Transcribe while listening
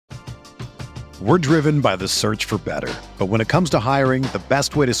We're driven by the search for better. But when it comes to hiring, the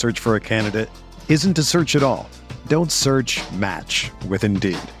best way to search for a candidate isn't to search at all. Don't search, match with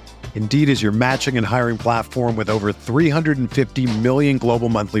Indeed. Indeed is your matching and hiring platform with over 350 million global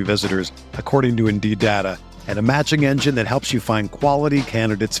monthly visitors, according to Indeed data, and a matching engine that helps you find quality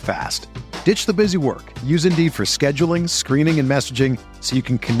candidates fast. Ditch the busy work. Use Indeed for scheduling, screening, and messaging so you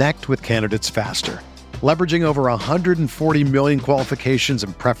can connect with candidates faster. Leveraging over 140 million qualifications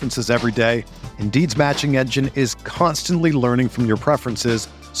and preferences every day, Indeed's matching engine is constantly learning from your preferences,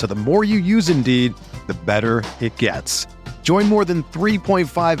 so the more you use Indeed, the better it gets. Join more than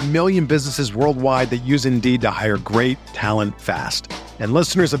 3.5 million businesses worldwide that use Indeed to hire great talent fast. And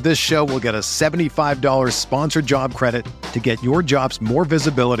listeners of this show will get a $75 sponsored job credit to get your jobs more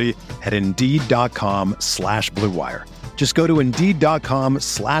visibility at Indeed.com/Blue Wire. Just go to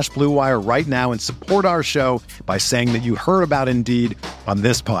Indeed.com/Blue Wire right now and support our show by saying that you heard about Indeed on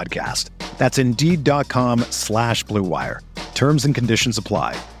this podcast. That's Indeed.com/Blue Wire. Terms and conditions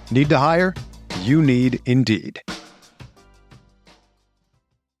apply. Need to hire? You need Indeed.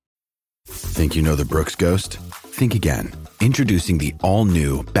 Think you know the Brooks Ghost? Think again. Introducing the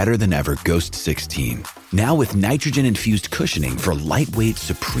all-new, better-than-ever Ghost 16. Now with nitrogen-infused cushioning for lightweight,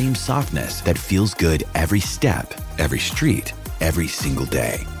 supreme softness that feels good every step, every street, every single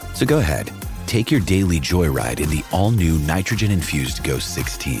day. So go ahead, take your daily joyride in the all-new nitrogen-infused Ghost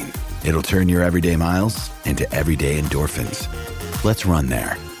 16. It'll turn your everyday miles into everyday endorphins. Let's run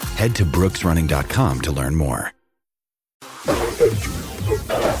there. Head to brooksrunning.com to learn more.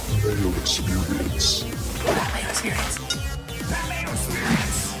 Batmayo Experience. Batmayo Experience. Batmayo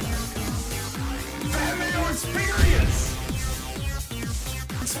Experience. Batmayo Experience.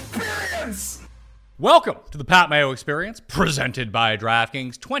 Experience. Welcome to the Pat Mayo Experience, presented by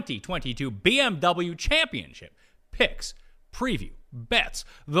DraftKings 2022 BMW Championship Picks, Preview, Bets.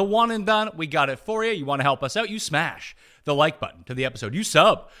 The one and done. We got it for you. You want to help us out? You smash the like button to the episode. You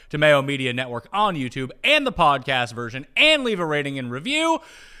sub to Mayo Media Network on YouTube and the podcast version, and leave a rating and review.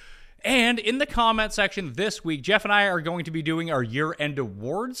 And in the comment section this week, Jeff and I are going to be doing our year-end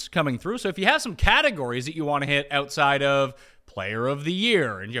awards coming through. So if you have some categories that you want to hit outside of Player of the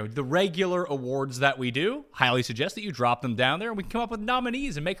Year and the regular awards that we do, highly suggest that you drop them down there and we can come up with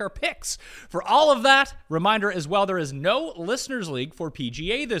nominees and make our picks. For all of that, reminder as well, there is no Listeners League for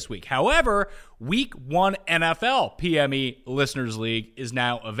PGA this week. However, Week 1 NFL PME Listeners League is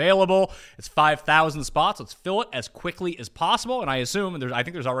now available. It's 5,000 spots. Let's fill it as quickly as possible. And I assume I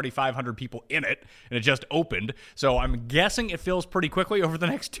think there's already 500 people in it, and it just opened. So I'm guessing it fills pretty quickly over the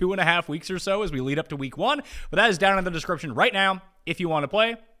next 2.5 weeks or so as we lead up to Week 1. But that is down in the description right now if you want to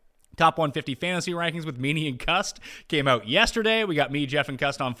play. Top 150 fantasy rankings with Meany and Cust came out yesterday. We got me, Jeff, and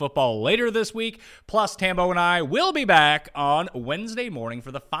Cust on football later this week. Plus, Tambo and I will be back on Wednesday morning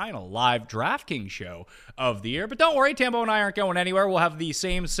for the final live DraftKings show of the year. But don't worry, Tambo and I aren't going anywhere. We'll have the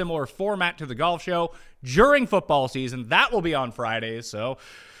same similar format to the golf show during football season. That will be on Fridays. So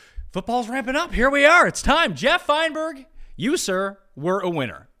football's ramping up. Here we are. It's time. Jeff Feinberg, you, sir, were a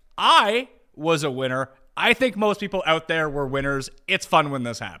winner. I was a winner. I think most people out there were winners. It's fun when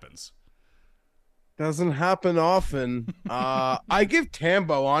this happens. Doesn't happen often. I give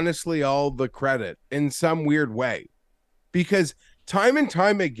Tambo, honestly, all the credit in some weird way. Because time and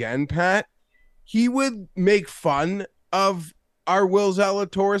time again, Pat, he would make fun of our Will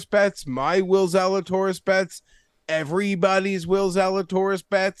Zalatoris bets, my Will Zalatoris bets, everybody's Will Zalatoris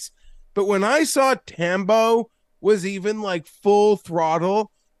bets. But when I saw Tambo was even like full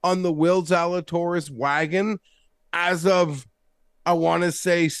throttle on the Will Zalatoris wagon as of, I want to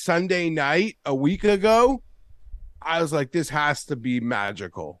say, Sunday night a week ago, I was like, this has to be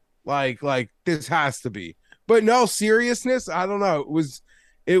magical. Like this has to be. But no, seriousness, I don't know.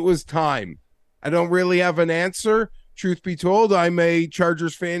 It was time. I don't really have an answer. Truth be told, I'm a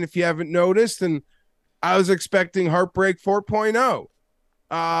Chargers fan, if you haven't noticed, and I was expecting Heartbreak 4.0.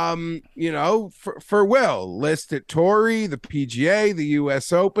 For Will, listed Torrey, the PGA, the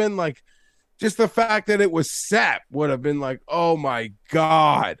US Open, like just the fact that it was set would have been like, oh my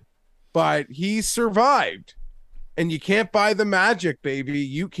God, but he survived. And you can't buy the magic, baby.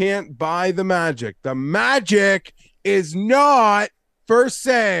 You can't buy the magic. The magic is not for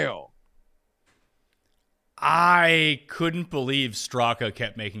sale. I couldn't believe Straka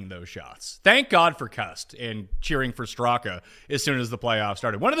kept making those shots. Thank God for Cust and cheering for Straka as soon as the playoffs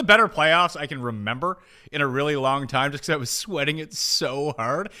started. One of the better playoffs I can remember in a really long time just because I was sweating it so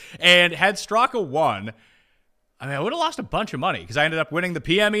hard. And had Straka won, I would have lost a bunch of money because I ended up winning the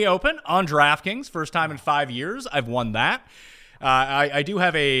PME Open on DraftKings. First time in 5 years I've won that. I do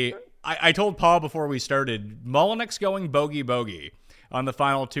have I told Paul before we started, Mullenix going bogey. on the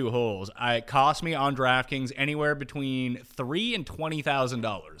final 2 holes. It cost me on DraftKings anywhere between $3,000 and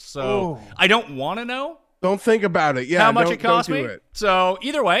 $20,000. So I don't want to know. Don't think about it. Yeah, how much it cost me. It. So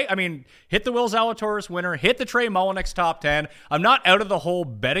either way, I mean, hit the Will Zalatoris winner, hit the Trey Mullinax top 10. I'm not out of the hole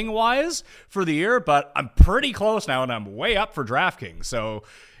betting wise for the year, but I'm pretty close now, and I'm way up for DraftKings. So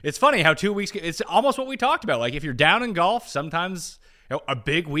it's funny how 2 weeks, it's almost what we talked about. Like if you're down in golf, sometimes a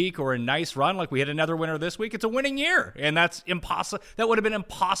big week or a nice run, like we had another winner this week, it's a winning year. And that's impossible. That would have been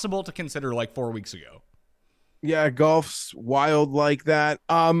impossible to consider like 4 weeks ago. Yeah, golf's wild like that.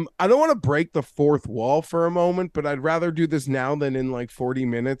 I don't want to break the fourth wall for a moment, but I'd rather do this now than in like 40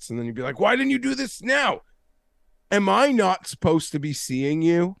 minutes. And then you'd be like, why didn't you do this now? Am I not supposed to be seeing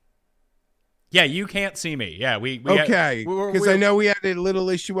you? Yeah, you can't see me. Yeah, we okay, because I know we had a little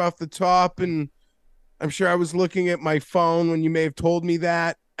issue off the top, and I'm sure I was looking at my phone when you may have told me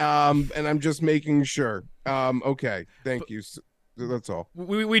that, and I'm just making sure. Okay, thank you. That's all.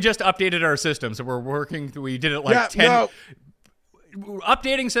 We just updated our system, so we're working. We did it like 10. No.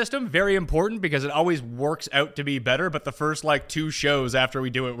 Updating system, very important because it always works out to be better. But the first like 2 shows after we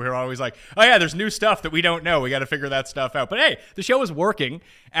do it, we're always like, oh yeah, there's new stuff that we don't know. We got to figure that stuff out. But hey, the show is working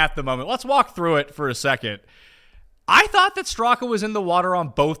at the moment. Let's walk through it for a second. I thought that Straka was in the water on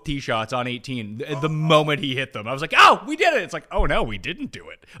both tee shots on 18 the moment he hit them. I was like, oh, we did it. It's like, oh, no, we didn't do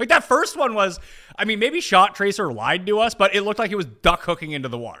it. Like that first one was, I mean, maybe Shot Tracer lied to us, but it looked like he was duck hooking into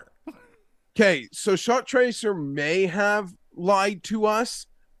the water. Okay, so Shot Tracer may have lied to us,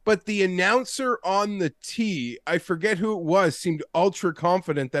 but the announcer on the tee, I forget who it was, seemed ultra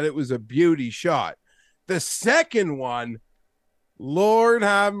confident that it was a beauty shot. The second one, Lord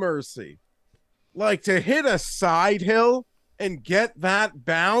have mercy. Like to hit a side hill and get that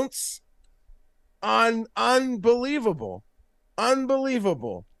bounce unbelievable.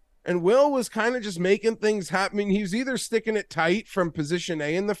 And Will was kind of just making things happen. I mean, he was either sticking it tight from position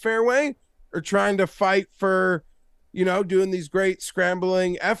A in the fairway or trying to fight for, doing these great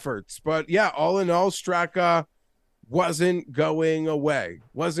scrambling efforts. But yeah, all in all, Straka wasn't going away.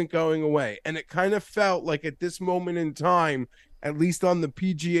 And it kind of felt like at this moment in time, at least on the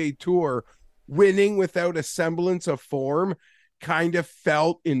PGA Tour, winning without a semblance of form kind of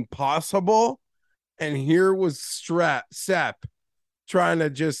felt impossible. And here was Sepp trying to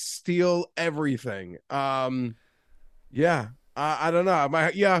just steal everything. I don't know.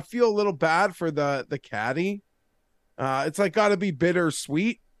 I feel a little bad for the caddy. It's like got to be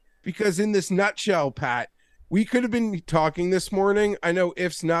bittersweet because in this nutshell, Pat, we could have been talking this morning. I know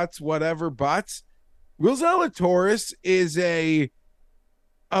ifs, nuts, whatever, buts. Will Zalatoris is a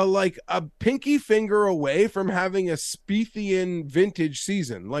pinky finger away from having a Spiethian vintage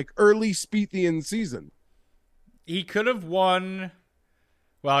season, like early Spiethian season. He could have won.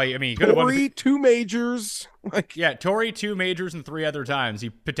 Well, I mean, he could have won 2 majors. Torrey 2 majors and 3 other times he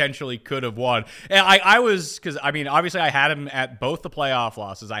potentially could have won. And I was, because I mean, obviously I had him at both the playoff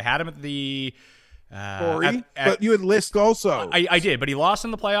losses. I had him at the Torrey, but you had List also. I did, but he lost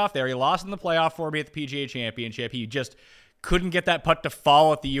in the playoff there. He lost in the playoff for me at the PGA Championship. He just couldn't get that putt to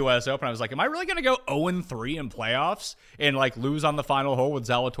fall at the U.S. Open. I was like, am I really going to go 0-3 in playoffs and like lose on the final hole with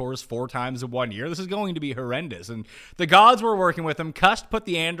Zalatoris 4 times in 1 year? This is going to be horrendous. And the gods were working with him. Cust put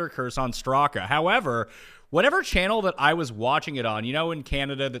the Ander curse on Straka. However, whatever channel that I was watching it on, in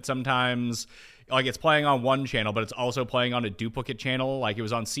Canada that sometimes like it's playing on one channel, but it's also playing on a duplicate channel. Like it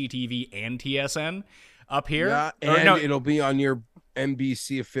was on CTV and TSN up here. Yeah, and it'll be on your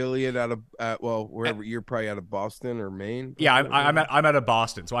NBC affiliate out of wherever you're probably out of Boston or Maine. Yeah, I'm out of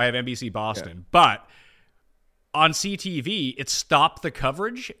Boston, so I have NBC Boston. Yeah. But on CTV, it stopped the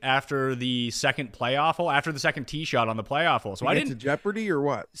coverage after the second playoff hole, after the second tee shot on the playoff hole. So I didn't to Jeopardy or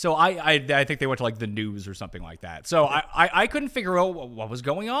what? So I think they went to like the news or something like that. So I couldn't figure out what was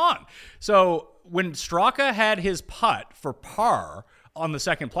going on. So when Straka had his putt for par on the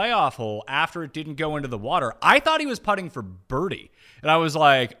second playoff hole after it didn't go into the water, I thought he was putting for birdie. And I was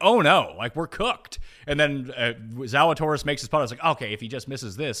like, oh no, like we're cooked. And then Zalatoris makes his putt. I was like, okay, if he just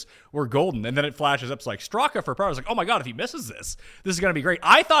misses this, we're golden. And then it flashes up. It's like Straka for par. I was like, oh my God, if he misses this is going to be great.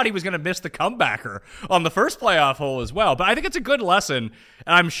 I thought he was going to miss the comebacker on the first playoff hole as well. But I think it's a good lesson.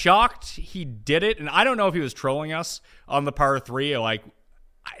 And I'm shocked he did it. And I don't know if he was trolling us on the par 3. Like,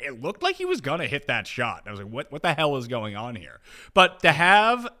 it looked like he was going to hit that shot. I was like, what the hell is going on here? But to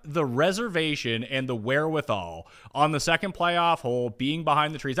have the reservation and the wherewithal on the second playoff hole, being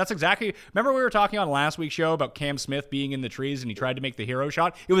behind the trees, that's exactly, remember we were talking on last week's show about Cam Smith being in the trees and he tried to make the hero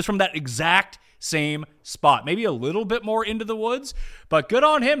shot? It was from that exact same spot, maybe a little bit more into the woods, but good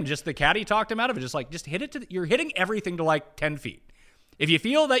on him. Just the caddy talked him out of it. Just hit it you're hitting everything to like 10 feet. If you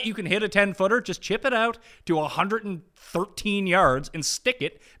feel that you can hit a 10-footer, just chip it out to 113 yards and stick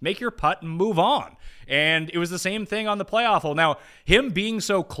it, make your putt, and move on. And it was the same thing on the playoff hole. Now, him being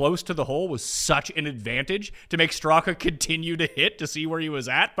so close to the hole was such an advantage to make Straka continue to hit to see where he was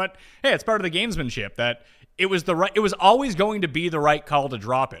at. But hey, it's part of the gamesmanship that it was always going to be the right call to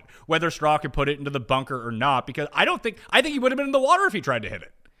drop it, whether Straka put it into the bunker or not, because I think he would have been in the water if he tried to hit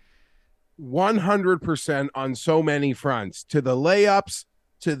it. 100% on so many fronts, to the layups,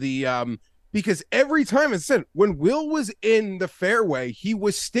 to the because every time it said when Will was in the fairway, he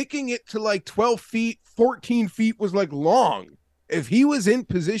was sticking it to like 12 feet, 14 feet was like long. If he was in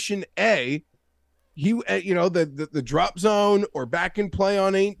position A, he the drop zone or back in play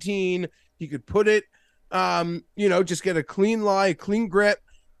on 18, he could put it just get a clean lie, clean grip,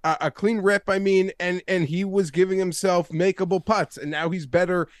 a clean rip, and he was giving himself makeable putts, and now he's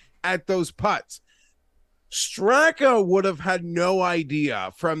better at those putts. Straka would have had no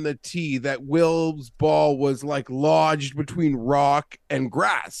idea from the tee that Will's ball was like lodged between rock and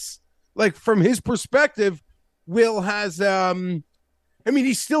grass. Like, from his perspective, Will has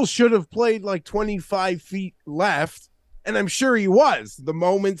he still should have played like 25 feet left, and I'm sure he was. The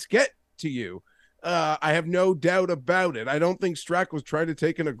moments get to you. I have no doubt about it. I don't think Straka was trying to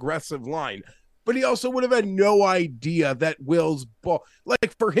take an aggressive line. But he also would have had no idea that Will's ball,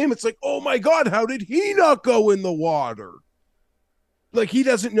 like, for him, it's like, oh my God, how did he not go in the water? Like, he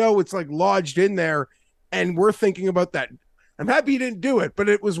doesn't know it's like lodged in there, and we're thinking about that. I'm happy he didn't do it, but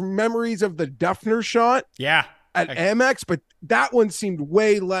it was memories of the Duffner shot at Amex, but that one seemed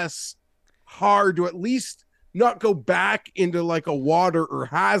way less hard to at least not go back into like a water or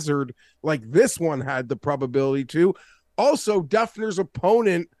hazard like this one had the probability to. Also, Duffner's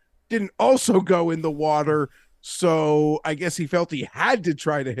opponent didn't also go in the water, so I guess he felt he had to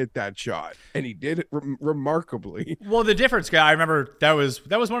try to hit that shot, and he did it remarkably. Well, the difference, guy, I remember that was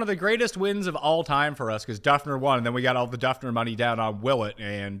one of the greatest wins of all time for us, because Duffner won, and then we got all the Duffner money down on Willett,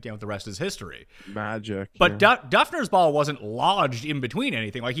 and the rest is history. Magic. But Duffner's ball wasn't lodged in between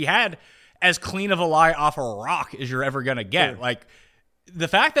anything. Like, he had as clean of a lie off a rock as you're ever gonna get. Yeah. Like, the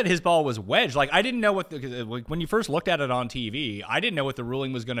fact that his ball was wedged, like, I didn't know when you first looked at it on TV, I didn't know what the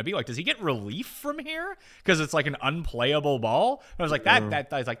ruling was going to be. Like, does he get relief from here? Because it's like an unplayable ball. And I was like,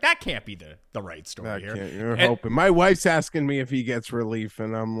 that can't be the right story here. You're hoping. My wife's asking me if he gets relief,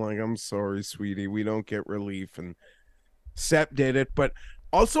 and I'm like, I'm sorry, sweetie, we don't get relief. And Sepp did it, but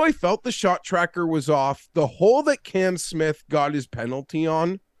also I felt the shot tracker was off. The hole that Cam Smith got his penalty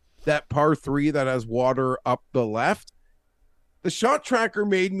on, that par 3 that has water up the left, the shot tracker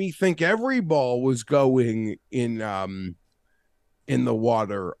made me think every ball was going in the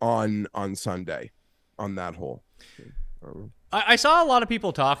water on Sunday on that hole. I saw a lot of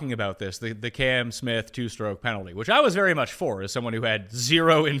people talking about this, the Cam Smith 2-stroke penalty, which I was very much for as someone who had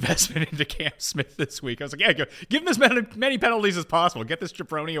zero investment into Cam Smith this week. I was like, yeah, give him as many penalties as possible. Get this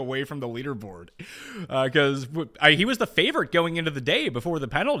jabroni away from the leaderboard. Because he was the favorite going into the day before the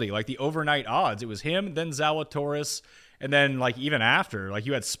penalty, like the overnight odds. It was him, then Zalatoris, and then, like, even after, like,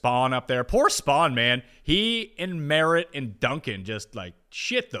 you had Spawn up there. Poor Spawn, man. He and Merritt and Duncan just, like,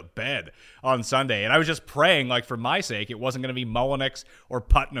 shit the bed on Sunday. And I was just praying, like, for my sake, it wasn't going to be Mullinix or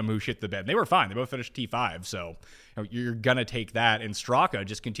Putnam who shit the bed. And they were fine. They both finished T5. So you're going to take that. And Straka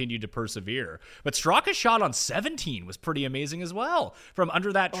just continued to persevere. But Straka's shot on 17 was pretty amazing as well. From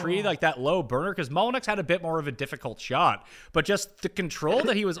under that tree, like that low burner, because Mullinix had a bit more of a difficult shot. But just the control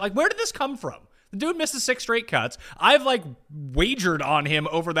that he was, like, where did this come from? The dude misses 6 straight cuts. I've like wagered on him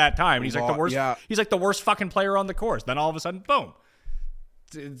over that time. And he's like the worst. Yeah. He's like the worst fucking player on the course. Then all of a sudden, boom!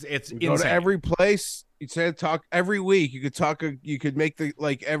 It's insane. Go to every place. You said talk every week. You could talk. You could make the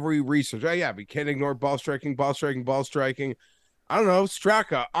like every research. Oh yeah, we can't ignore ball striking. I don't know.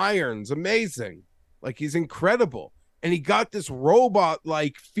 Straka irons, amazing. Like, he's incredible, and he got this robot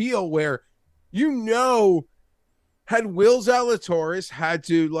like feel where, had Will Zalatoris had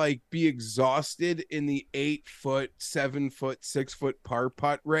to like be exhausted in the 8-foot, 7-foot, 6-foot par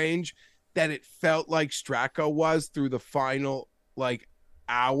putt range, that it felt like Straka was through the final like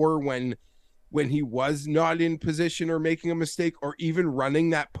hour when he was not in position or making a mistake or even running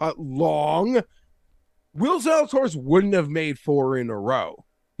that putt long. Will Zalatoris wouldn't have made 4 in a row.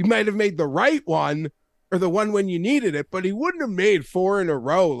 He might have made the right one, or the one when you needed it, but he wouldn't have made 4 in a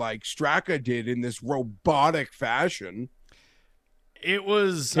row like Straka did in this robotic fashion. It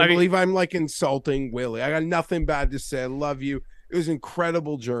was... I believe I'm like insulting Willie. I got nothing bad to say. I love you. It was an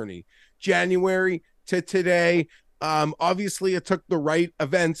incredible journey. January to today. Obviously, it took the right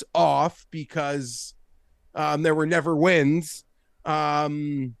events off because there were never wins.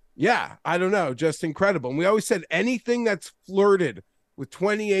 Yeah, I don't know. Just incredible. And we always said anything that's flirted with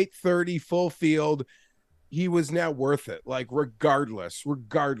 28-30 full field, he was now worth it. Like regardless.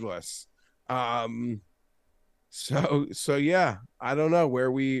 So yeah, I don't know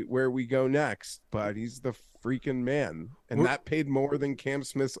where we go next, but he's the freaking man. And that paid more than Cam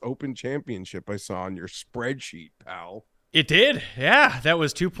Smith's Open Championship I saw on your spreadsheet, pal. It did, yeah. That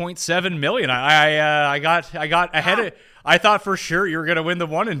was $2.7 million. I got ahead of. I thought for sure you were gonna win the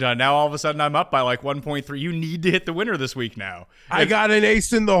one and done. Now all of a sudden I'm up by like 1.3. You need to hit the winner this week now. I got an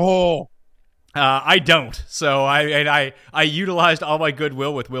ace in the hole. I don't. So I utilized all my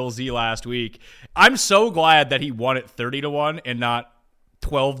goodwill with Will Z last week. I'm so glad that he won it 30-1 and not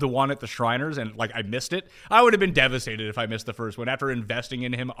 12-1 at the Shriners, and like I missed it. I would have been devastated if I missed the first one after investing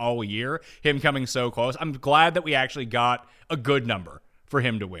in him all year, him coming so close. I'm glad that we actually got a good number for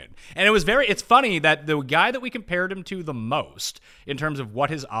him to win. And it's funny that the guy that we compared him to the most in terms of what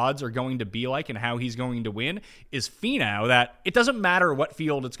his odds are going to be like and how he's going to win is Finau, that it doesn't matter what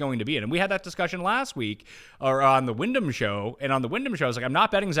field it's going to be in. And we had that discussion last week or on the Wyndham show. And on the Wyndham show, I was like, I'm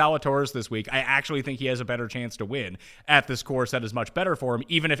not betting Zalatoris this week. I actually think he has a better chance to win at this course that is much better for him,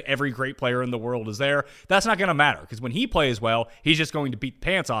 even if every great player in the world is there. That's not going to matter because when he plays well, he's just going to beat the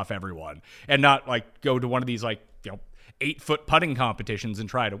pants off everyone and not like go to one of these 8-foot putting competitions and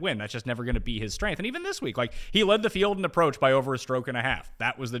try to win. That's just never going to be his strength. And even this week, like he led the field in approach by over a stroke and a half.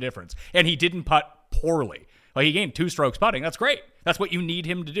 That was the difference. And he didn't putt poorly. Like he gained 2 strokes putting. That's great. That's what you need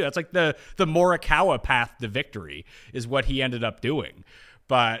him to do. That's like the Morikawa path to victory is what he ended up doing.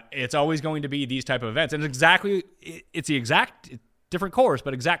 But it's always going to be these type of events. And it's the exact different course,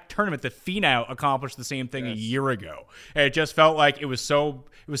 but exact tournament that Finau accomplished the same thing a year ago. And it just felt like it was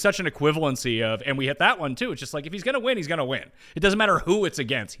such an equivalency of, and we hit that one too. It's just like, if he's going to win, he's going to win. It doesn't matter who it's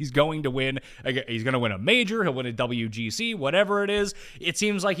against. He's going to win. He's going to win a major. He'll win a WGC, whatever it is. It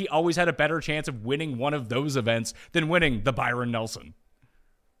seems like he always had a better chance of winning one of those events than winning the Byron Nelson.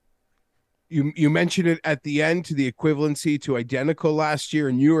 You mentioned it at the end to the equivalency to identical last year,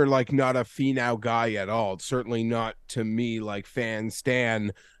 and you were like not a Finau guy at all. Certainly not to me, like fan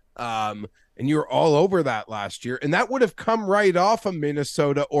Stan. And you were all over that last year, and that would have come right off of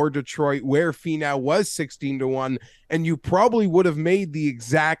Minnesota or Detroit, where Finau was 16-1, and you probably would have made the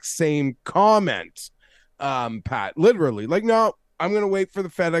exact same comment, Pat. Literally, like, no, I'm gonna wait for the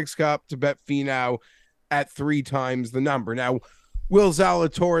FedEx Cup to bet Finau at 3 times the number. Now, Will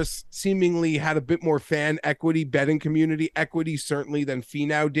Zalatoris seemingly had a bit more fan equity, betting community equity, certainly than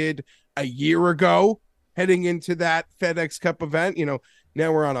Finau did a year ago, heading into that FedEx Cup event. You know,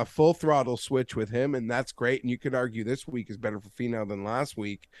 now we're on a full throttle switch with him, and that's great. And you could argue this week is better for Finau than last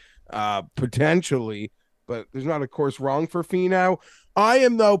week, potentially, but there's not a course wrong for Finau. I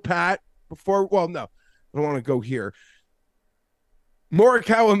am, though, Pat, no, I don't want to go here.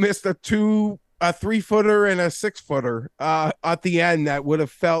 Morikawa missed a 3-footer and a 6-footer at the end that would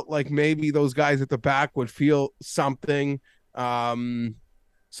have felt like maybe those guys at the back would feel something. So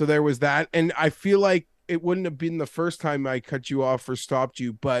there was that. And I feel like it wouldn't have been the first time I cut you off or stopped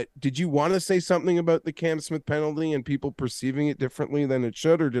you, but did you want to say something about the Cam Smith penalty and people perceiving it differently than it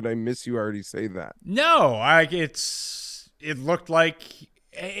should, or did I miss you already say that? No, it looked like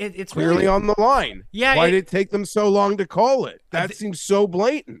it's clearly really on the line. Yeah. Why did it take them so long to call it? That seems so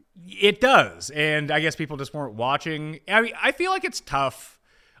blatant. It does. And I guess people just weren't watching. I mean, I feel like it's tough.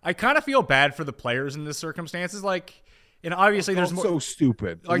 I kind of feel bad for the players in this circumstances. Like, and obviously there's more, so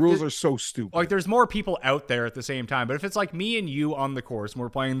stupid. The rules are so stupid. Like there's more people out there at the same time. But if it's like me and you on the course and we're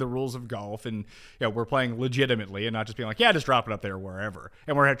playing the rules of golf and we're playing legitimately and not just being like, yeah, just drop it up there wherever.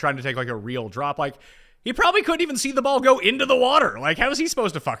 And we're trying to take like a real drop. Like, he probably couldn't even see the ball go into the water. Like, how is he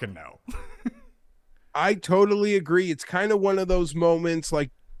supposed to fucking know? I totally agree. It's kind of one of those moments,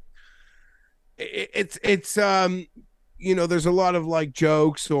 like, it's there's a lot of like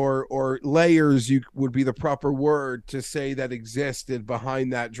jokes or layers would be the proper word to say that existed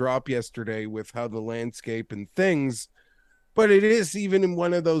behind that drop yesterday with how the landscape and things. But it is even in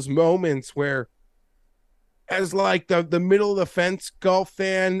one of those moments where, as like the middle of the fence golf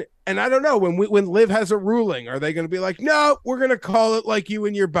fan, and I don't know, when Liv has a ruling, are they going to be like, no, we're going to call it like you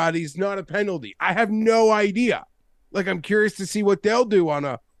and your buddies, not a penalty? I have no idea. Like, I'm curious to see what they'll do on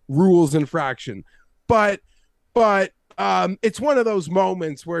a rules infraction. But it's one of those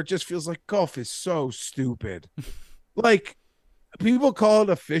moments where it just feels like golf is so stupid. Like, people call it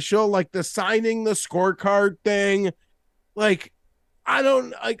official, like the signing the scorecard thing. Like, I don't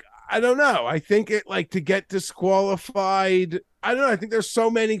know. I think it, like, to get disqualified, I don't know. I think there's so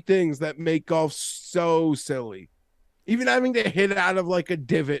many things that make golf so silly. Even having to hit out of like a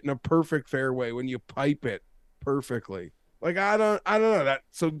divot in a perfect fairway when you pipe it perfectly. Like, I don't know that.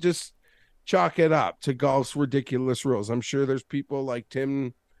 So just chalk it up to golf's ridiculous rules. I'm sure there's people like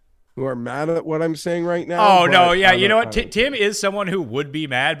Tim who are mad at what I'm saying right now. Oh, no, yeah. You know what? Tim is someone who would be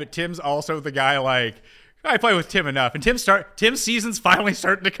mad, but Tim's also the guy like, I play with Tim enough, and Tim's season's finally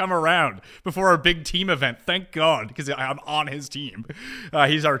starting to come around before our big team event. Thank God, because I'm on his team.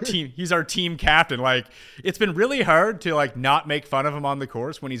 He's our team captain. Like, it's been really hard to like not make fun of him on the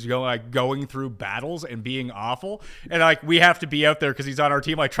course when he's going through battles and being awful, and like we have to be out there because he's on our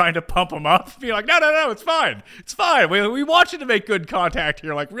team, like trying to pump him up, be like, no, it's fine. We want you to make good contact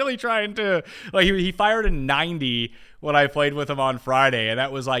here. Like really trying to like he fired a 90. When I played with him on Friday, and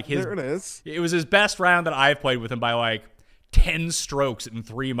that was like there it is. It was his best round that I've played with him by like 10 strokes in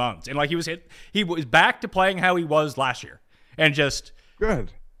 3 months. And like he was back to playing how he was last year. And just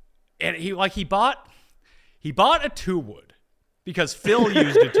good. And he bought a 2-wood because Phil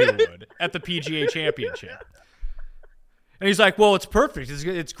used a 2-wood at the PGA Championship. And he's like, well, it's perfect.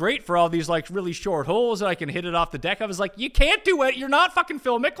 It's great for all these like really short holes that I can hit it off the deck. I was like, you can't do it. You're not fucking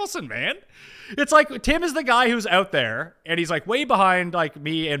Phil Mickelson, man. It's like Tim is the guy who's out there, and he's like way behind like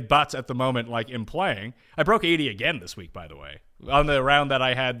me and Butts at the moment, like in playing. I broke 80 again this week, by the way, on the round that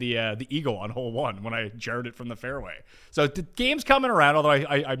I had the eagle on hole 1 when I jarred it from the fairway. So the game's coming around, although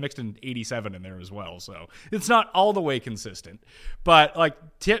I mixed an 87 in there as well. So it's not all the way consistent. But like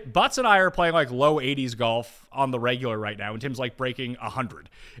Butts and I are playing like low 80s golf on the regular right now, and Tim's like breaking 100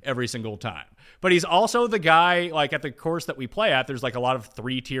 every single time. But he's also the guy, like at the course that we play at, there's like a lot of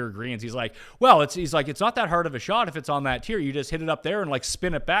 3-tier greens. He's like, well, it's not that hard of a shot if it's on that tier. You just hit it up there and like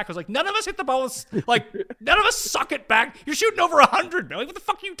spin it back. I was like, none of us hit the ball. Like none of us suck it back. You're shooting over 100, man. Like, what the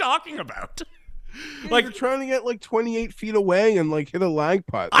fuck are you talking about? Like you're trying to get like 28 feet away and like hit a lag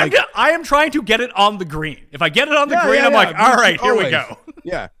putt. Like, I am trying to get it on the green. If I get it on the green, I'm like, all right, here we go.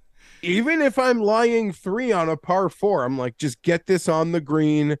 Yeah. Even if I'm lying 3 on a par 4, I'm like, just get this on the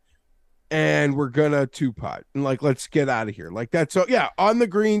green. And we're gonna 2-putt and like let's get out of here. Like that's so yeah, on the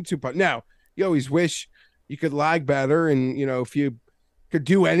green 2-putt. Now you always wish you could lag better, and you know if you could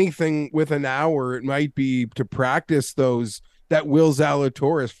do anything with an hour, it might be to practice that Will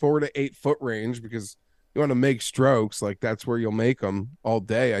Zalatoris 4 to 8 foot range, because you want to make strokes. Like that's where you'll make them all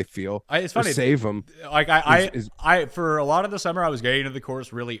day. I feel it's funny, save them. Like I for a lot of the summer I was getting to the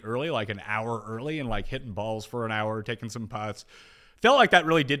course really early, like an hour early, and like hitting balls for an hour, taking some putts. Felt like that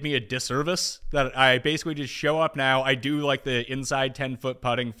really did me a disservice, that I basically just show up now. I do like the inside 10-foot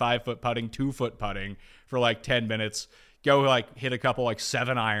putting, 5-foot putting, 2-foot putting for like 10 minutes, go like hit a couple like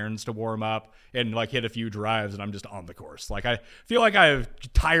 7 irons to warm up and like hit a few drives, and I'm just on the course. Like I feel like I've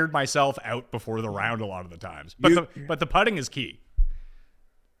tired myself out before the round a lot of the times, but the putting is key.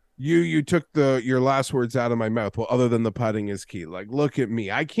 You took your last words out of my mouth. Well, other than the putting is key. Like, look at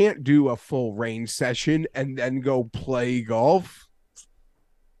me. I can't do a full range session and then go play golf.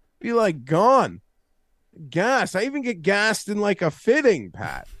 Be like gone. Gas. I even get gassed in like a fitting,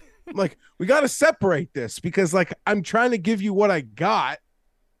 Pat. I'm like, we got to separate this, because like I'm trying to give you what I got,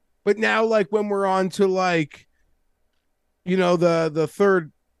 but now like when we're on to like, you know, the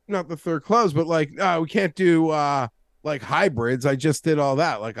third, not the third clubs, but like we can't do like hybrids. I just did all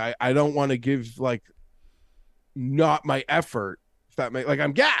that. Like I don't want to give like not my effort. If that makes, like,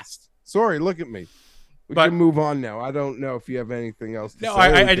 I'm gassed. Sorry, look at me. We can move on now. I don't know if you have anything else to say. No,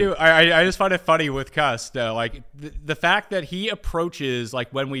 I do. I just find it funny with Cuss, like the fact that he approaches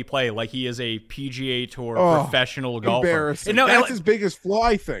like when we play like he is a PGA Tour professional golfer. Embarrassing. No, that's his biggest flaw,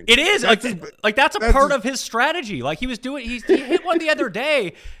 I think. It is. That's a part of his strategy. Like he hit one the other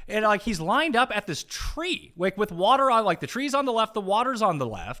day, and like he's lined up at this tree, like with water on, like the tree's on the left, the water's on the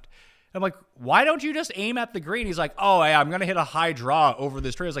left. I'm like, why don't you just aim at the green? He's like, oh, yeah, I'm going to hit a high draw over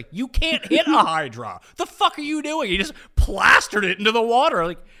this tree. I was like, you can't hit a high draw. The fuck are you doing? He just plastered it into the water.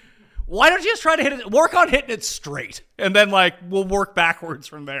 Like, why don't you just try to hit it? Work on hitting it straight. And then, like, we'll work backwards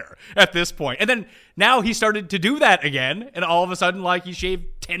from there at this point. And then now he started to do that again. And all of a sudden, like, he shaved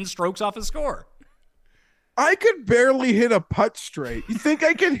 10 strokes off his score. I could barely hit a putt straight. You think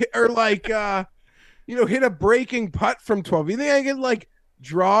I could hit, or like, hit a breaking putt from 12? You think I could, like,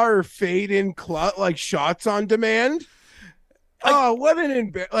 draw or fade in like shots on demand? What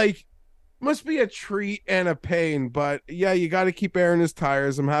an must be a treat and a pain. But yeah, you got to keep airing his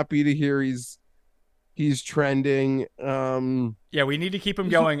tires. I'm happy to hear he's trending. Yeah, we need to keep him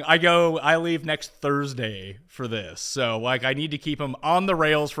going. I leave next Thursday for this, so like I need to keep him on the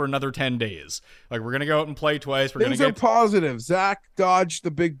rails for another 10 days. Like we're gonna go out and play twice. Things are positive. Zach dodged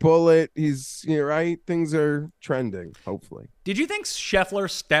the big bullet. He's right. Things are trending. Hopefully. Did you think Scheffler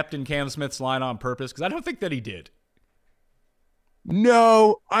stepped in Cam Smith's line on purpose? Because I don't think that he did.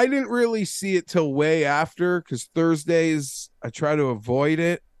 No, I didn't really see it till way after, because Thursdays I try to avoid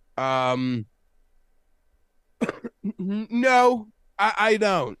it. No, I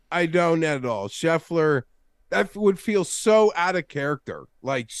don't. I don't at all. Scheffler, that would feel so out of character.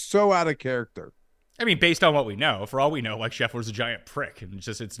 Like, so out of character. I mean, based on what we know, for all we know, like Scheffler's a giant prick, and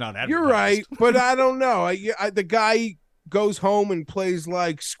it's not advertised. You're right, but I don't know. The guy goes home and plays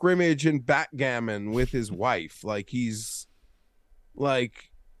like scrimmage and backgammon with his wife. Like, he's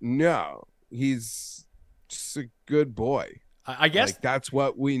like, no, he's just a good boy. I guess like, that's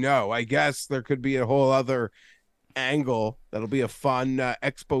what we know. I guess there could be a whole other angle that'll be a fun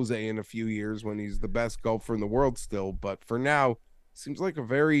expose in a few years when he's the best golfer in the world still. But for now, seems like a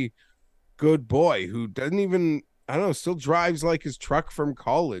very good boy who doesn't even, I don't know, still drives like his truck from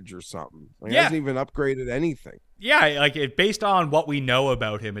college or something. Like, hasn't even upgraded anything. Yeah, like based on what we know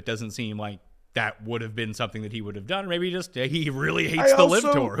about him, it doesn't seem like that would have been something that he would have done. Maybe just he really hates the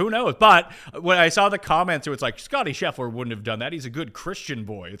LIV Tour. Who knows? But when I saw the comments, it was like, Scotty Scheffler wouldn't have done that. He's a good Christian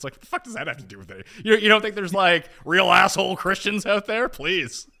boy. It's like, what the fuck does that have to do with it? You don't think there's like real asshole Christians out there?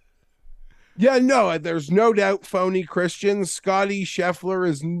 Please. Yeah, no, there's no doubt phony Christians. Scotty Scheffler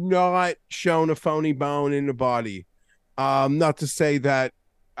has not shown a phony bone in the body. Not to say that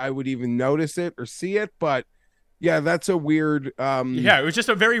I would even notice it or see it, but yeah, that's a weird yeah, it was just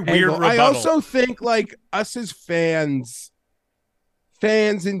a very weird rebuttal. I also think like us as fans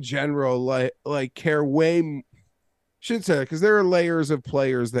in general, like care way should say, because there are layers of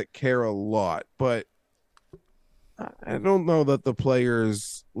players that care a lot, but I don't know that the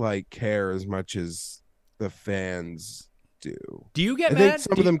players like care as much as the fans do. Do you get mad? I think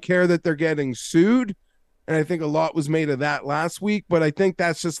some of them care that they're getting sued, and I think a lot was made of that last week, but I think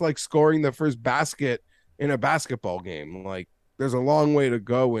that's just like scoring the first basket in a basketball game. Like, there's a long way to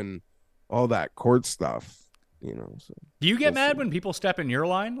go in all that court stuff, you know. So do you get mad when people step in your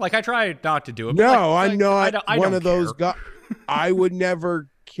line? Like, I try not to do it. No, like, I'm not I one don't of those guys. I would never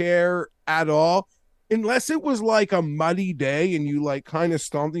care at all. Unless it was like a muddy day and you like kind of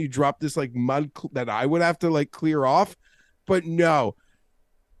stomped and you dropped this like mud that I would have to like clear off. But no,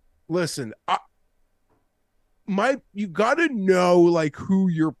 listen, you got to know like who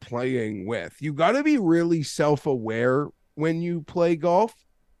you're playing with. You got to be really self-aware when you play golf.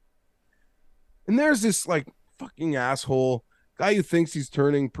 And there's this like fucking asshole guy who thinks he's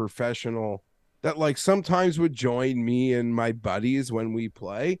turning professional that like sometimes would join me and my buddies when we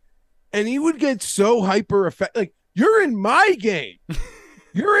play. And he would get so hyper effect. Like, you're in my game.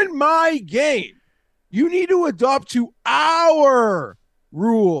 You're in my game. You need to adopt to our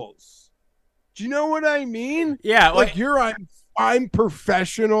rules. Do you know what I mean? Yeah. Like, I'm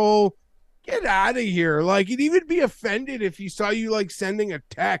professional. Get out of here. Like, he'd even be offended if he saw you like sending a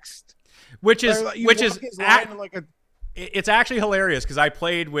text. It's actually hilarious because I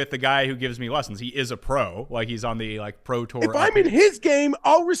played with the guy who gives me lessons. He is a pro. Like, he's on the like pro tour. If I'm in his game,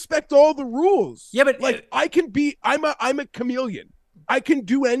 I'll respect all the rules. Yeah, but like I'm a chameleon. I can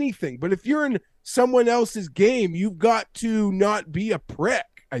do anything. But if you're in someone else's game, you've got to not be a prick,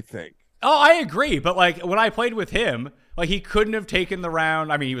 I think. Oh, I agree. But like when I played with him, like he couldn't have taken the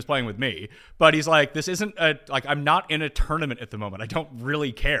round. I mean, he was playing with me, but he's like, this isn't I'm not in a tournament at the moment. I don't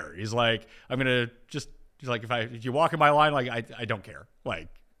really care. He's like, I'm going to just, he's like, if you walk in my line, like I don't care. Like,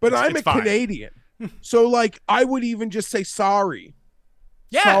 but I'm a Canadian, so like I would even just say sorry.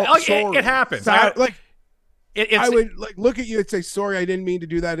 Yeah, it happens. I would like look at you and say sorry. I didn't mean to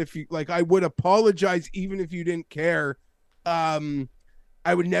do that. If you like, I would apologize even if you didn't care.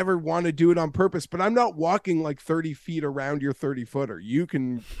 I would never want to do it on purpose. But I'm not walking like 30 feet around your 30-footer. You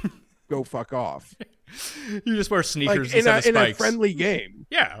can go fuck off. You just wear sneakers like instead of spikes. In a friendly game.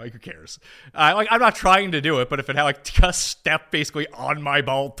 Yeah, like who cares? Like I'm not trying to do it, but if it had like just stepped basically on my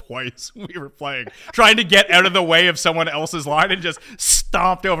ball twice when we were playing, trying to get out of the way of someone else's line and just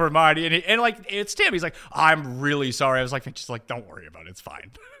stomped over mine, and like it's Tim. He's like, I'm really sorry. I was like, just like don't worry about it. It's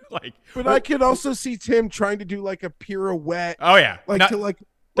fine. Like, but I could also see Tim trying to do like a pirouette. Oh yeah,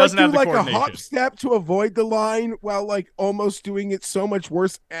 doesn't have like a hop step to avoid the line while like almost doing it so much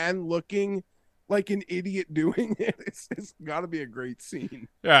worse and looking like an idiot doing it. It's got to be a great scene.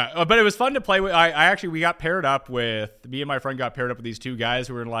 Yeah, but it was fun to play with. We got paired up with, me and my friend got paired up with these two guys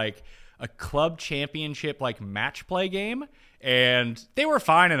who were in like a club championship like match play game, and they were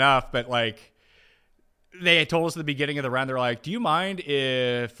fine enough, but like they had told us at the beginning of the round, they're like, do you mind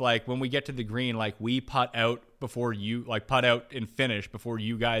if like when we get to the green, like we putt out before you, like putt out and finish before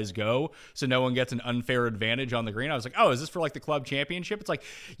you guys go, so no one gets an unfair advantage on the green? I was like, oh, is this for like the club championship? It's like,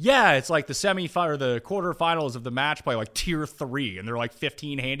 yeah, it's like the semi-final or the quarterfinals of the match play, like tier 3, and they're like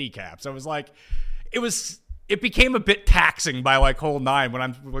 15 handicaps. I was like, it was it became a bit taxing by like hole 9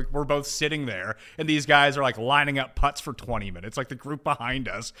 when we're both sitting there and these guys are like lining up putts for 20 minutes. Like the group behind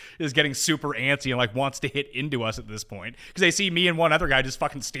us is getting super antsy and like wants to hit into us at this point because they see me and one other guy just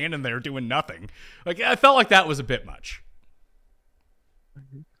fucking standing there doing nothing. Like I felt like that was a bit much.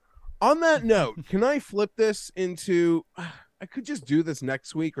 On that note, can I flip this into, I could just do this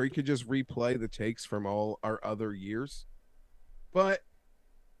next week, or you could just replay the takes from all our other years. But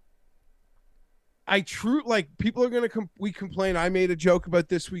people are going to we complain. I made a joke about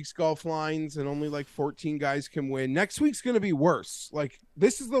this week's golf lines and only like 14 guys can win. Next week's going to be worse. Like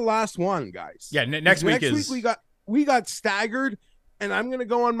this is the last one, guys. Yeah. Next week we got staggered, and I'm going to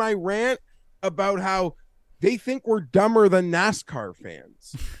go on my rant about how they think we're dumber than NASCAR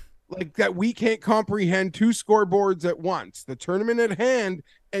fans. Like that we can't comprehend 2 scoreboards at once, the tournament at hand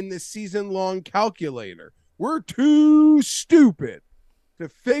and the season-long calculator. We're too stupid to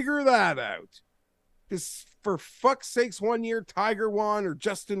figure that out. Because for fuck's sakes, one year Tiger won, or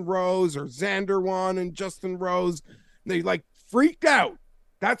Justin Rose, or Xander won and Justin Rose. They like freaked out.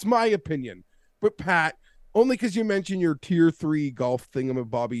 That's my opinion. But Pat, only because you mentioned your tier 3 golf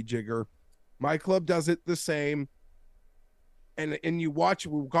thingamabobby jigger, my club does it the same. And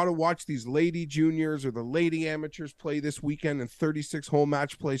we've got to watch these lady juniors or the lady amateurs play this weekend in 36-hole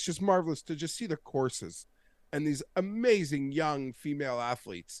match play. It's just marvelous to just see the courses and these amazing young female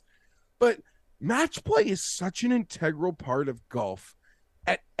athletes. But match play is such an integral part of golf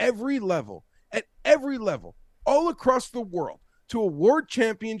at every level, all across the world, to award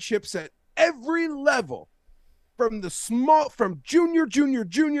championships at every level, from junior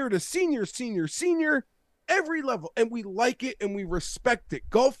to senior, every level. And we like it and we respect it.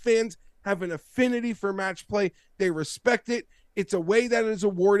 Golf fans have an affinity for match play. They respect it. It's a way that is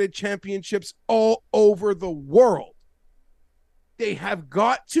awarded championships all over the world. They have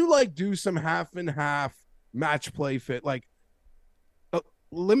got to like do some half and half match play fit, like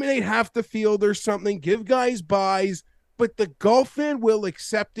eliminate half the field or something, give guys buys, but the golf fan will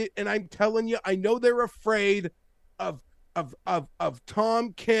accept it. And I'm telling you, I know they're afraid of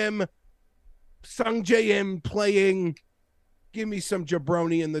Tom Kim, Sung J M playing. Give me some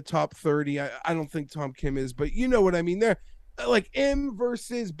jabroni in the top 30. I don't think Tom Kim is, but you know what I mean. They're like M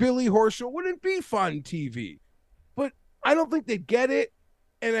versus Billy Horschel wouldn't be fun TV, but I don't think they'd get it.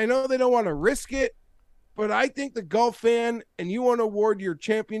 And I know they don't want to risk it, but I think the golf fan, and you want to award your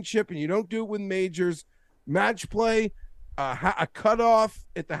championship and you don't do it with majors, match play, a cutoff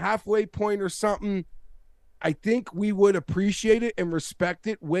at the halfway point or something, I think we would appreciate it and respect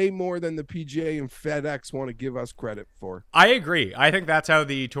it way more than the PGA and FedEx want to give us credit for. I agree. I think that's how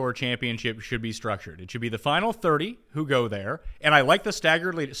the Tour Championship should be structured. It should be the final 30 who go there. And I like the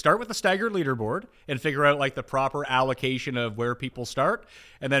staggered lead. Start with the staggered leaderboard and figure out like the proper allocation of where people start,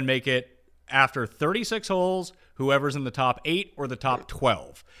 and then make it after 36 holes, whoever's in the top 8 or the top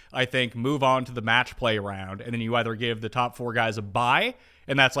 12. I think move on to the match play round, and then you either give the top 4 guys a bye,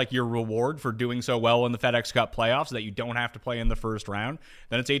 and that's like your reward for doing so well in the FedEx Cup playoffs that you don't have to play in the first round.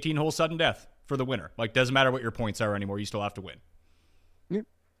 Then it's 18 holes sudden death for the winner. Like, doesn't matter what your points are anymore. You still have to win. Yep.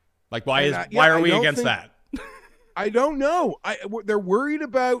 Like, why are we against that? I don't know. They're worried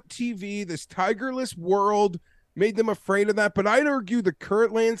about TV. This tigerless world made them afraid of that. But I'd argue the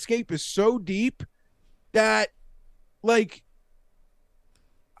current landscape is so deep that, like,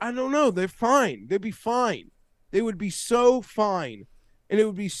 I don't know. They're fine. They'd be fine. They would be so fine. And it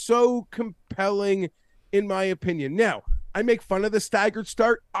would be so compelling, in my opinion. Now, I make fun of the staggered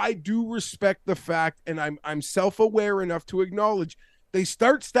start. I do respect the fact, and I'm self-aware enough to acknowledge they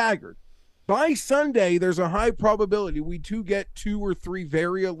start staggered. By Sunday, there's a high probability we do get 2 or 3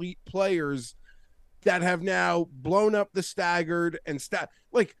 very elite players that have now blown up the staggered and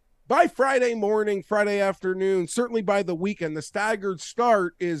like by Friday morning, Friday afternoon, certainly by the weekend, the staggered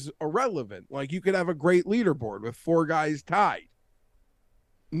start is irrelevant. Like, you could have a great leaderboard with 4 guys tied.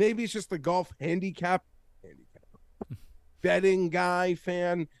 Maybe it's just the golf handicap betting guy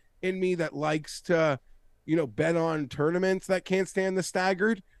fan in me that likes to, bet on tournaments that can't stand the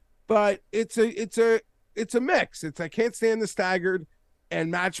staggered. But it's a mix. I can't stand the staggered,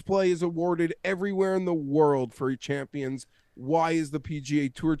 and match play is awarded everywhere in the world for champions. Why is the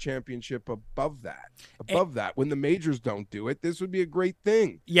PGA Tour Championship above that? When the majors don't do it, this would be a great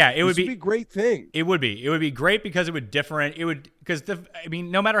thing. Yeah, it would be a great thing. It would be. It would be great because it would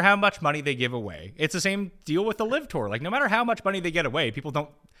no matter how much money they give away, it's the same deal with the Live Tour. Like, no matter how much money they get away, people don't.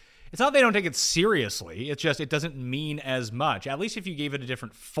 It's not they don't take it seriously. It's just it doesn't mean as much. At least if you gave it a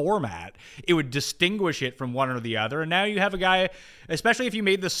different format, it would distinguish it from one or the other. And now you have a guy, especially if you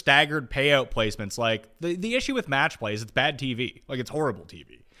made the staggered payout placements. Like, the issue with match play is it's bad TV. Like, it's horrible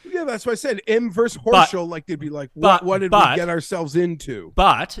TV. Yeah, that's what I said. M versus Horschel, like they'd be like, what did we get ourselves into?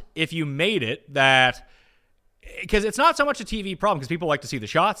 But if you made it that, because it's not so much a TV problem, because people like to see the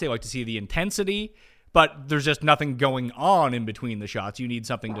shots, they like to see the intensity, but there's just nothing going on in between the shots. You need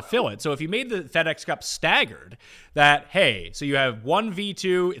something to fill it. So if you made the FedEx Cup staggered, that, hey, so you have one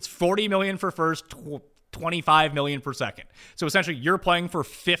V2, it's $40 million for first, $25 million per second. So essentially you're playing for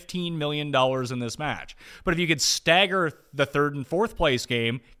 $15 million in this match. But if you could stagger the third and fourth place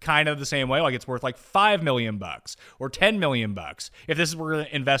game kind of the same way, like it's worth like $5 million or $10 million, if this is where we're going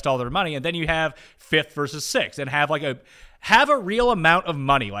to invest all their money, and then you have fifth versus sixth and have a real amount of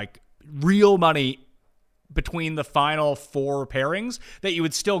money, like real money between the final four pairings, that you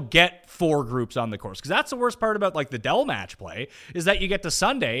would still get four groups on the course. Because that's the worst part about like the Dell match play, is that you get to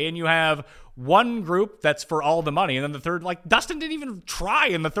Sunday and you have one group that's for all the money, and then the third, like Dustin didn't even try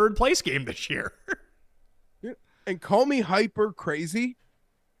in the third place game this year. And call me hyper crazy.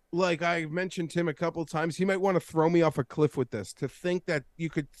 Like I mentioned Tim a couple of times, he might want to throw me off a cliff with this, to think that you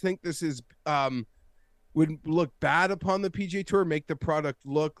could think this is would look bad upon the PGA Tour, make the product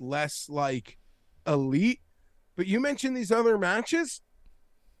look less like elite. But you mentioned these other matches.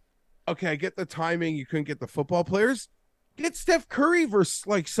 Okay, I get the timing, you couldn't get the football players. Get Steph Curry versus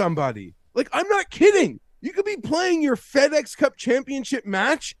like somebody. Like, I'm not kidding. You could be playing your FedEx Cup championship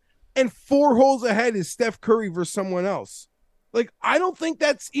match and 4 holes ahead is Steph Curry versus someone else. Like, I don't think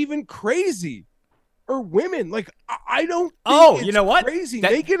that's even crazy. Or women. Like, I don't think it's you know what? Crazy.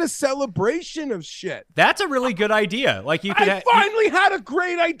 Make it a celebration of shit. That's a really good idea. Like, you could I finally had a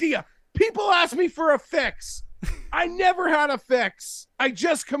great idea. People ask me for a fix. I never had a fix. I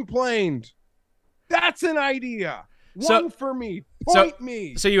just complained. That's an idea. One for me. Point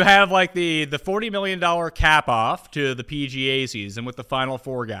me. So you have like the $40 million cap off to the PGA season with the final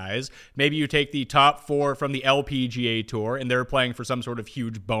 4 guys. Maybe you take the top 4 from the LPGA Tour, and they're playing for some sort of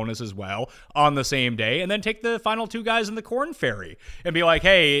huge bonus as well on the same day. And then take the final 2 guys in the Corn Ferry and be like,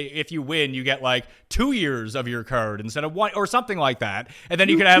 hey, if you win, you get like 2 years of your card instead of 1 or something like that. And then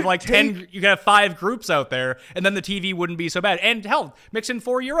you could have like 10, you could have 5 groups out there, and then the TV wouldn't be so bad. And hell, mix in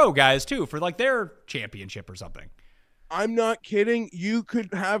 4 Euro guys too for like their championship or something. I'm not kidding. You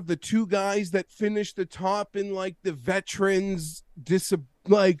could have the 2 guys that finish the top in like the veterans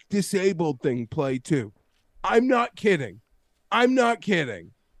disabled thing play too. I'm not kidding.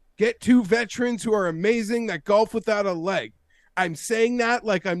 Get 2 veterans who are amazing that golf without a leg. I'm saying that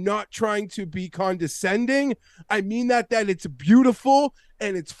like I'm not trying to be condescending. I mean that it's beautiful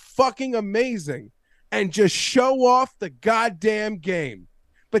and it's fucking amazing, and just show off the goddamn game.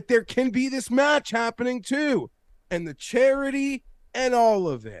 But there can be this match happening too. And the charity and all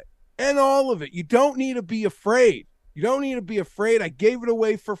of it. You don't need to be afraid. I gave it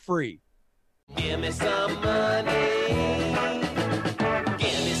away for free. Give me some money.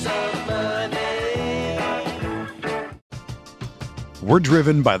 Give me some money. We're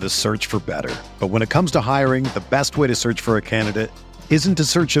driven by the search for better. But when it comes to hiring, the best way to search for a candidate isn't to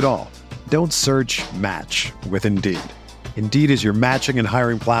search at all. Don't search, match with Indeed. Indeed is your matching and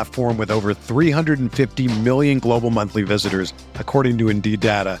hiring platform with over 350 million global monthly visitors, according to Indeed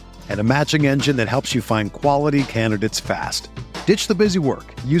data, and a matching engine that helps you find quality candidates fast. Ditch the busy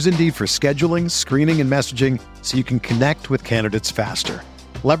work. Use Indeed for scheduling, screening, and messaging so you can connect with candidates faster.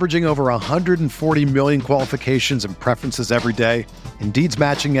 Leveraging over 140 million qualifications and preferences every day, Indeed's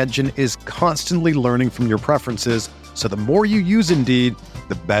matching engine is constantly learning from your preferences, so the more you use Indeed,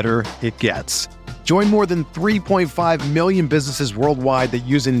 the better it gets. Join more than 3.5 million businesses worldwide that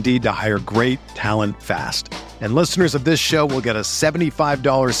use Indeed to hire great talent fast. And listeners of this show will get a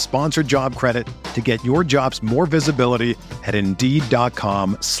 $75 sponsored job credit to get your jobs more visibility at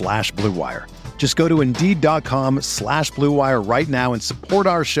Indeed.com/Blue Wire. Just go to Indeed.com/Blue Wire right now and support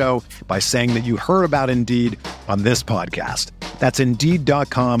our show by saying that you heard about Indeed on this podcast. That's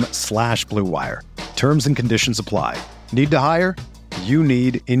Indeed.com/Blue Wire. Terms and conditions apply. Need to hire? You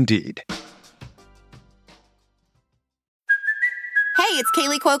need Indeed. Hey, it's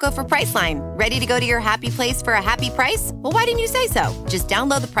Kaylee Cuoco for Priceline. Ready to go to your happy place for a happy price? Well, why didn't you say so? Just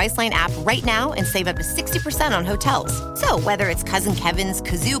download the Priceline app right now and save up to 60% on hotels. So whether it's Cousin Kevin's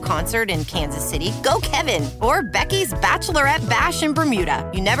Kazoo Concert in Kansas City, go Kevin, or Becky's Bachelorette Bash in Bermuda,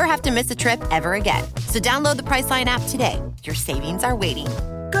 you never have to miss a trip ever again. So download the Priceline app today. Your savings are waiting.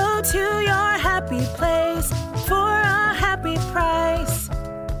 Go to your happy place for a happy price.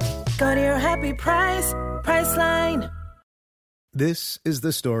 Go to your happy price, Priceline. This is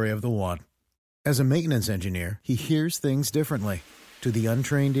the story of the one. As a maintenance engineer, he hears things differently. To the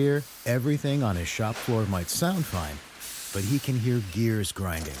untrained ear, everything on his shop floor might sound fine, but he can hear gears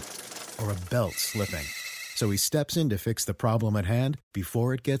grinding or a belt slipping. So he steps in to fix the problem at hand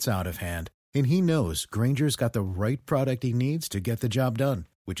before it gets out of hand. And he knows Granger's got the right product he needs to get the job done,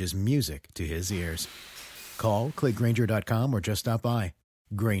 which is music to his ears. Call, click Grainger.com, or just stop by.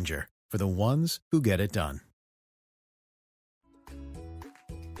 Grainger, for the ones who get it done.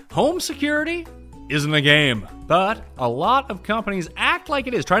 Home security isn't a game, but a lot of companies act like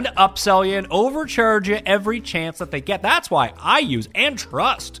it is, trying to upsell you and overcharge you every chance that they get. That's why I use and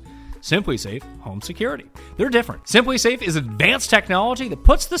trust SimpliSafe Home Security. They're different. SimpliSafe is advanced technology that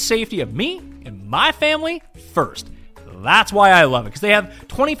puts the safety of me and my family first. That's why I love it, because they have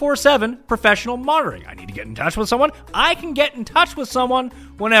 24/7 professional monitoring. I need to get in touch with someone. I can get in touch with someone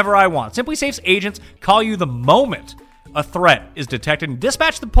whenever I want. SimpliSafe's agents call you the moment a threat is detected and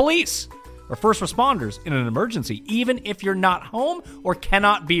dispatch the police or first responders in an emergency, even if you're not home or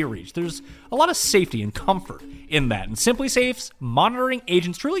cannot be reached. There's a lot of safety and comfort in that. And SimpliSafe's monitoring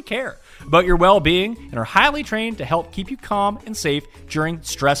agents truly care about your well-being and are highly trained to help keep you calm and safe during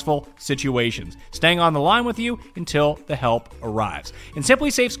stressful situations, staying on the line with you until the help arrives. And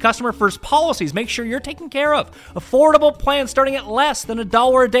SimpliSafe's customer-first policies make sure you're taken care of. Affordable plans starting at less than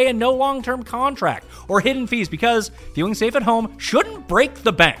 $1 a day and no long-term contract or hidden fees, because feeling safe at home shouldn't break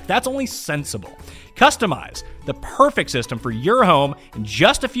the bank. That's only sensible. Customize the perfect system for your home in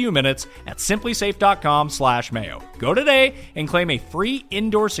just a few minutes at simplysafe.com/mayo. Go today and claim a free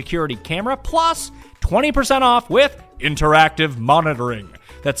indoor security camera plus 20% off with interactive monitoring.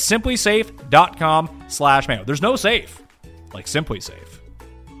 That's simplysafe.com/mayo. There's no safe like SimpliSafe.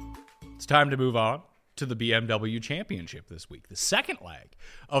 It's time to move on to the BMW Championship this week, the second leg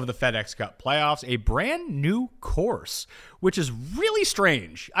of the FedEx Cup playoffs, a brand new course, which is really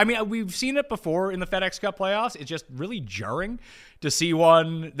strange. I mean, we've seen it before in the FedEx Cup playoffs. It's just really jarring to see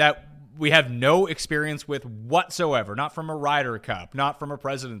one that we have no experience with whatsoever, not from a Ryder Cup, not from a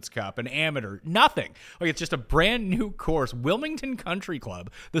President's Cup, an amateur, nothing. Like, it's just a brand new course. Wilmington Country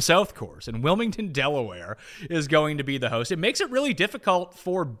Club, the South Course in Wilmington, Delaware, is going to be the host. It makes it really difficult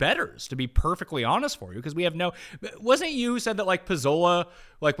for bettors, to be perfectly honest for you, because we have no... Wasn't it you who said that, like, Pizzola,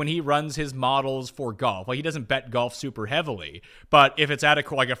 like, when he runs his models for golf, like, he doesn't bet golf super heavily, but if it's at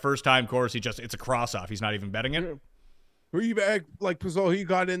a first-time course, it's a cross-off. He's not even betting it. Who you back like Pizzola? He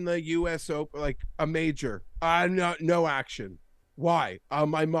got in the U.S. Open, like a major. No action. Why?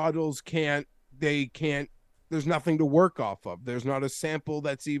 My models can't. There's nothing to work off of. There's not a sample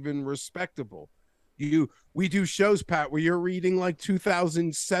that's even respectable. We do shows, Pat, where you're reading like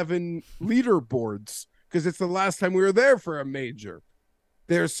 2007 leaderboards because it's the last time we were there for a major.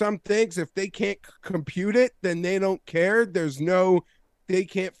 There's some things, if they can't compute it, then they don't care. They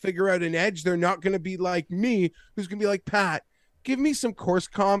can't figure out an edge. They're not going to be like me, who's going to be like, Pat, give me some course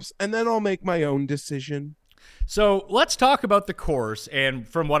comps, and then I'll make my own decision. So let's talk about the course, and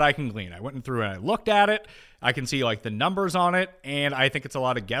from what I can glean, I went through and I looked at it. I can see like the numbers on it, and I think it's a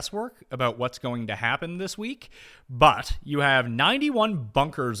lot of guesswork about what's going to happen this week. But you have 91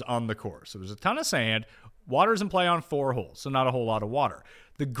 bunkers on the course. So there's a ton of sand. Water's in play on 4 holes, so not a whole lot of water.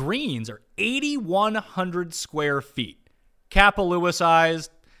 The greens are 8,100 square feet.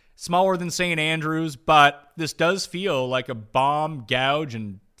 Kapalua-sized, smaller than St. Andrews, but this does feel like a bomb, gouge,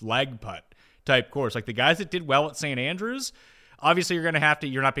 and leg putt type course. Like the guys that did well at St. Andrews, obviously you're not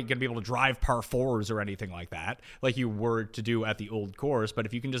going to be able to drive par 4s or anything like that, like you were to do at the old course. But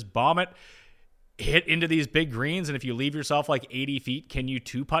if you can just bomb it, hit into these big greens, and if you leave yourself like 80 feet, can you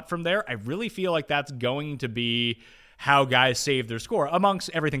 2-putt from there? I really feel like that's going to be how guys save their score amongst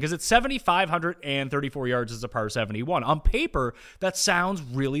everything, because it's 7,534 yards as a par 71. On paper, that sounds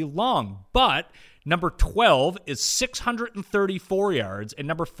really long, but number 12 is 634 yards, and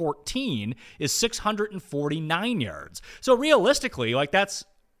number 14 is 649 yards. So realistically, like that's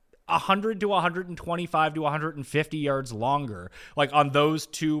 100 to 125 to 150 yards longer, like on those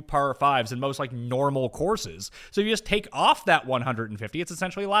 2 par 5s than most like normal courses. So you just take off that 150, it's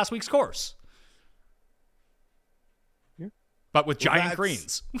essentially last week's course. But with giant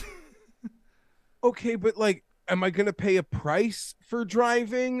greens. Okay, but like, am I going to pay a price for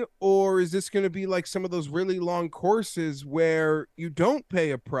driving? Or is this going to be like some of those really long courses where you don't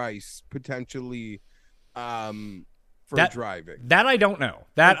pay a price potentially for driving? That I don't know.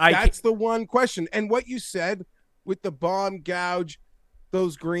 That's the one question. And what you said with the bomb, gouge,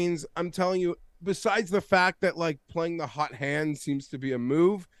 those greens, I'm telling you, besides the fact that like playing the hot hand seems to be a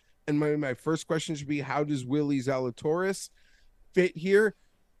move, and my first question should be, how does Willie Zalatoris fit here?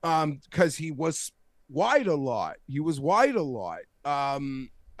 Because he was wide a lot.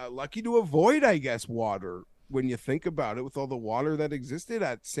 Lucky to avoid, I guess, water when you think about it, with all the water that existed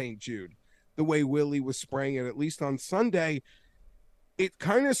at St. Jude. The way Willie was spraying it, at least on Sunday, it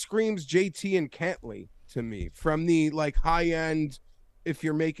kind of screams JT and Cantley to me from the like high end. If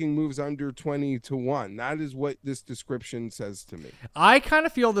you're making moves under 20-1, that is what this description says to me. I kind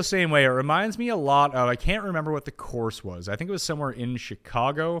of feel the same way. It reminds me a lot of, I can't remember what the course was. I think it was somewhere in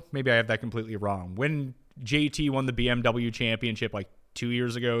Chicago. Maybe I have that completely wrong. When JT won the BMW championship like 2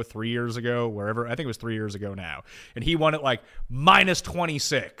 years ago, 3 years ago, wherever. I think it was 3 years ago now. And he won it like minus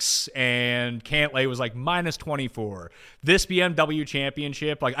 26 and Cantlay was like minus 24. This BMW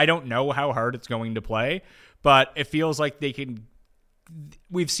championship, like I don't know how hard it's going to play, but it feels like they can.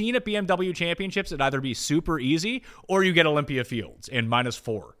 We've seen at BMW championships it either be super easy or you get Olympia Fields and minus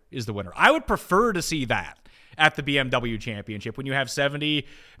 4 is the winner. I would prefer to see that at the BMW championship when you have 70. I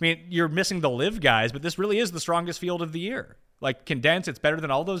mean, you're missing the live guys, but this really is the strongest field of the year. Like condensed, it's better than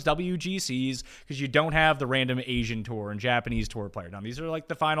all those WGCs because you don't have the random Asian tour and Japanese tour player. Now, these are like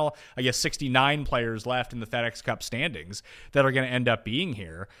the final, I guess, 69 players left in the FedEx Cup standings that are going to end up being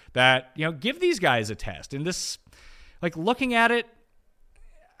here that, you know, give these guys a test. And this, like looking at it,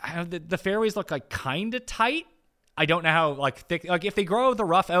 the fairways look like kind of tight. I don't know how like thick, like if they grow the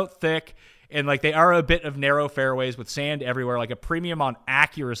rough out thick and like they are a bit of narrow fairways with sand everywhere, like a premium on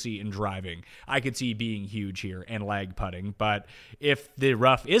accuracy in driving, I could see being huge here and lag putting. But if the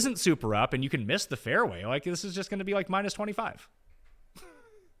rough isn't super up and you can miss the fairway, like this is just going to be like minus 25.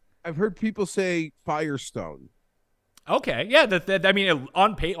 I've heard people say Firestone. Okay. Yeah. I mean,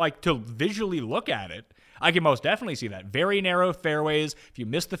 on pay, like to visually look at it, I can most definitely see that. Very narrow fairways. If you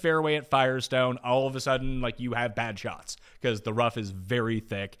miss the fairway at Firestone, all of a sudden, like you have bad shots because the rough is very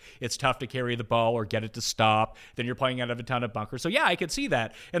thick. It's tough to carry the ball or get it to stop. Then you're playing out of a ton of bunkers. So yeah, I could see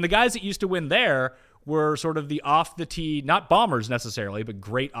that. And the guys that used to win there were sort of the off the tee, not bombers necessarily, but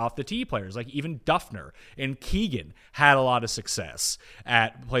great off the tee players. Like even Duffner and Keegan had a lot of success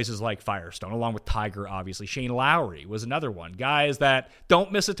at places like Firestone, along with Tiger, obviously. Shane Lowry was another one. Guys that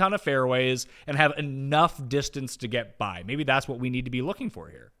don't miss a ton of fairways and have enough distance to get by. Maybe that's what we need to be looking for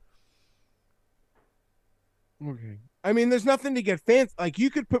here. Okay. I mean, there's nothing to get fancy. Like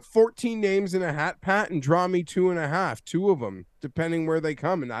you could put 14 names in a hat, Pat, and draw me 2.5, two of them, depending where they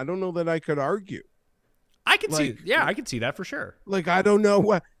come. And I don't know that I could argue. I can see, yeah, I can see that for sure. Like, I don't know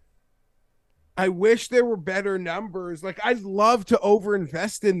what. I wish there were better numbers. Like, I'd love to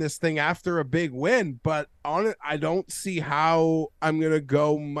overinvest in this thing after a big win, but on it, I don't see how I'm going to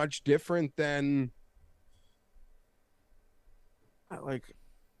go much different than. Like,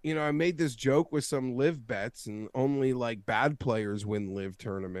 you know, I made this joke with some live bets, and only like bad players win live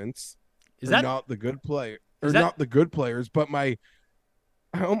tournaments. Is that not the good player? Or not the good players, but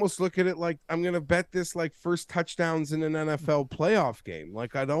I almost look at it like I'm going to bet this like first touchdowns in an NFL playoff game.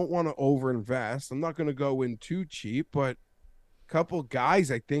 Like I don't want to overinvest. I'm not going to go in too cheap, but a couple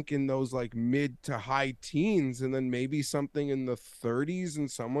guys I think in those like mid to high teens and then maybe something in the 30s and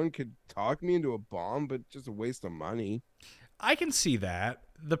someone could talk me into a bomb, but just a waste of money. I can see that.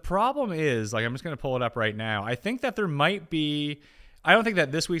 The problem is, like I'm just going to pull it up right now. I think that there might be I don't think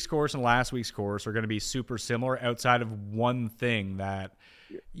that this week's course and last week's course are going to be super similar outside of one thing that,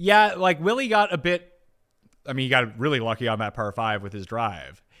 yeah, like Willie got a bit, I mean, he got really lucky on that par 5 with his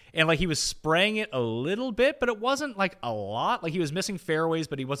drive. And like he was spraying it a little bit, but it wasn't like a lot. Like he was missing fairways,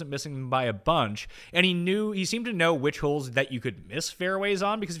 but he wasn't missing them by a bunch. And he seemed to know which holes that you could miss fairways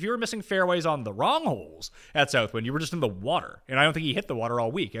on, because if you were missing fairways on the wrong holes at Southwind, you were just in the water. And I don't think he hit the water all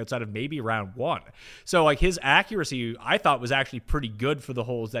week outside of maybe round 1. So like his accuracy, I thought, was actually pretty good for the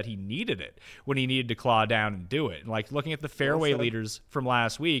holes that he needed it when he needed to claw down and do it. And like looking at the fairway leaders from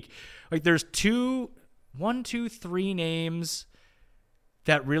last week, like there's 3 names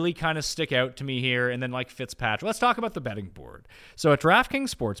that really kind of stick out to me here, and then like Fitzpatrick. Let's talk about the betting board. So at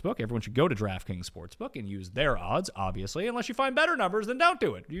DraftKings Sportsbook, everyone should go to DraftKings Sportsbook and use their odds, obviously. Unless you find better numbers, then don't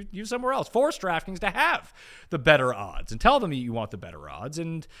do it. Use somewhere else. Force DraftKings to have the better odds and tell them that you want the better odds.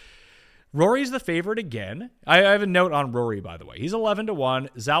 And Rory's the favorite again. I have a note on Rory, by the way. He's 11-1.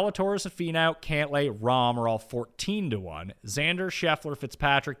 Zalatoris, Finau, Cantlay, Rahm are all 14-1. Xander, Scheffler,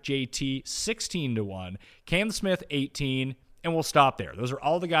 Fitzpatrick, JT 16-1. Cam Smith 18. And we'll stop there. Those are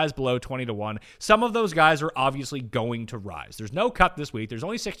all the guys below 20-1. Some of those guys are obviously going to rise. There's no cut this week. There's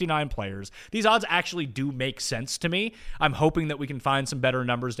only 69 players. These odds actually do make sense to me. I'm hoping that we can find some better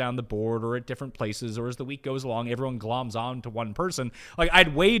numbers down the board or at different places, or as the week goes along, everyone gloms on to one person. Like,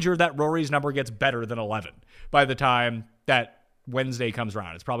 I'd wager that Rory's number gets better than 11 by the time that Wednesday comes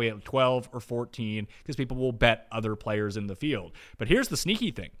around. It's probably at 12 or 14 because people will bet other players in the field. But here's the sneaky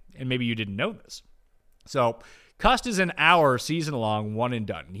thing, and maybe you didn't know this. So Cust is in our season-long one and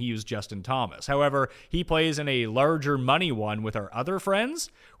done. He used Justin Thomas. However, he plays in a larger money one with our other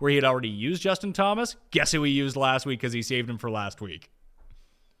friends where he had already used Justin Thomas. Guess who he used last week because he saved him for last week?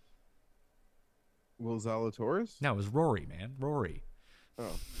 Will Zalatoris? No, it was Rory, man. Rory.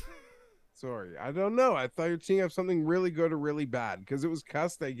 Oh. Sorry. I don't know. I thought you were teeing up something really good or really bad because it was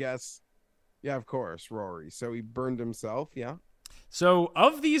cussed, I guess. Yeah, of course, Rory. So he burned himself, yeah. So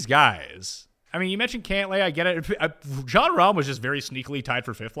of these guys, I mean, you mentioned Cantlay. I get it. John Rahm was just very sneakily tied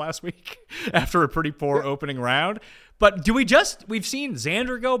for 5th last week after a pretty poor opening round. But we've seen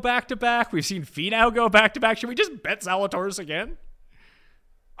Xander go back-to-back. We've seen Finau go back-to-back. Should we just bet Zalatoris again?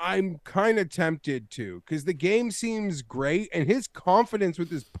 I'm kind of tempted to because the game seems great and his confidence with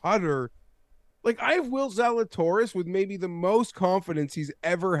his putter. Like, I have Will Zalatoris with maybe the most confidence he's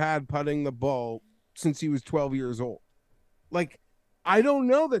ever had putting the ball since he was 12 years old. Like, I don't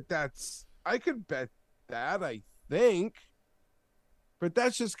know I could bet that, I think. But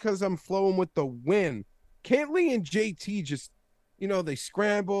that's just because I'm flowing with the win. Cantlay and JT just, they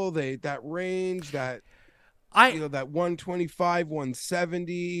scramble, that range, that 125,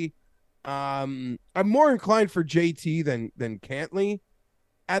 170. I'm more inclined for JT than Cantlay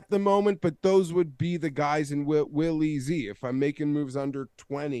at the moment, but those would be the guys in Will Easy. If I'm making moves under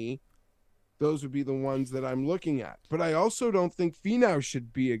 20, those would be the ones that I'm looking at. But I also don't think Finau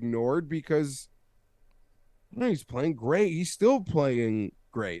should be ignored because he's playing great. He's still playing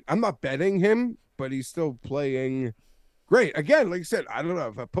great. I'm not betting him, but he's still playing great. Again, like I said, I don't know.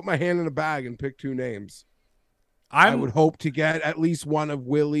 If I put my hand in a bag and pick 2 names, I would hope to get at least one of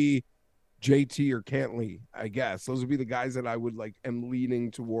Willie, JT, or Cantlay, I guess. Those would be the guys that I would am leaning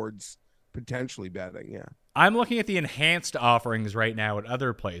towards potentially betting, yeah. I'm looking at the enhanced offerings right now at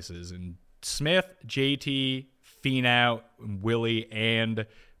other places, and Smith, JT, Finau, Willie, and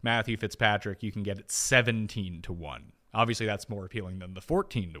Matthew Fitzpatrick, you can get it 17 to 1. Obviously, that's more appealing than the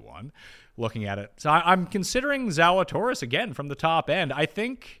 14 to 1, looking at it. So I'm considering Zalatoris again from the top end. I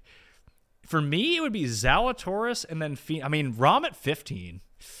think for me, it would be Zalatoris and then Rahm at 15.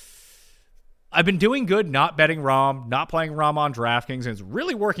 I've been doing good not betting Rahm, not playing Rahm on DraftKings, and it's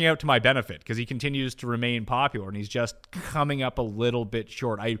really working out to my benefit because he continues to remain popular, and he's just coming up a little bit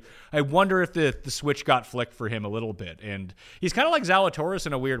short. I wonder if the switch got flicked for him a little bit, and he's kind of like Zalatoris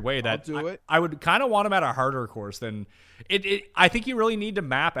in a weird way that I would kind of want him at a harder course than it. I think you really need to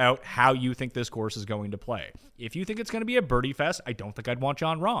map out how you think this course is going to play. If you think it's going to be a birdie fest, I don't think I'd want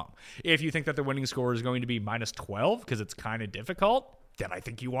John Rahm. If you think that the winning score is going to be -12 because it's kind of difficult, then I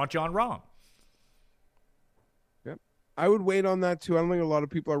think you want John Rahm. I would wait on that too. I don't think a lot of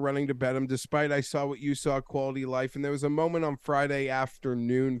people are running to bet him, despite I saw what you saw, Quality Life. And there was a moment on Friday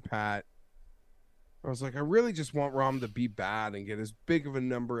afternoon, Pat, I was like, I really just want Rahm to be bad and get as big of a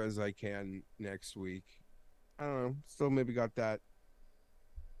number as I can next week. I don't know. Still maybe got that.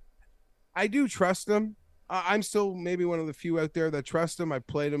 I do trust him. I'm still maybe one of the few out there that trust him. I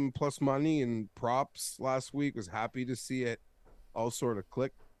played him plus money and props last week. Was happy to see it all sort of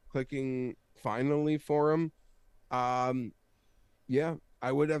clicking finally for him. Yeah,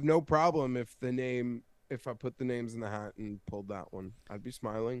 I would have no problem if I put the names in the hat and pulled that one. I'd be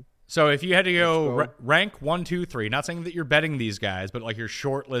smiling. So if you had to go rank 1, 2, 3, not saying that you're betting these guys, but like your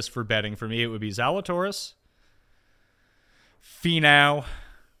short list for betting, for me, it would be Zalatoris, Finau,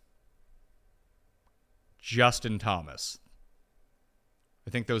 Justin Thomas. I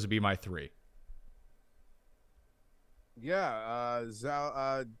think those would be my 3. Yeah,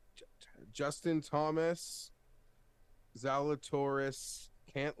 Justin Thomas, Zalatoris,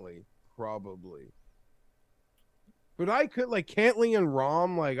 Cantlay, probably. But I could Cantlay and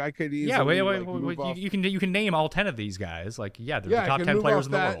Rahm, I could easily. Yeah, you can name all 10 of these guys. They're the top 10 players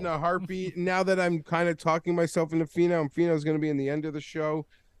in the world. In a heartbeat. Now that I'm kind of talking myself into Finau, and Finau's going to be in the end of the show.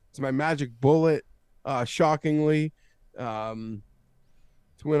 It's my magic bullet, shockingly, to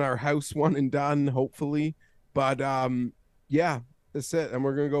win our house one and done, hopefully. But yeah, that's it, and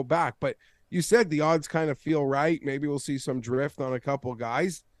we're going to go back. But you said the odds kind of feel right. Maybe we'll see some drift on a couple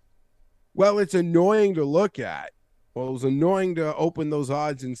guys. Well, it's annoying to look at. Well, it was annoying to open those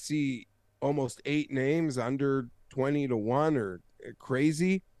odds and see almost 8 names under 20 to 1 or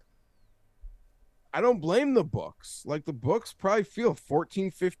crazy. I don't blame the books. The books probably feel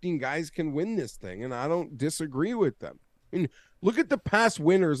 14, 15 guys can win this thing, and I don't disagree with them. I mean, look at the past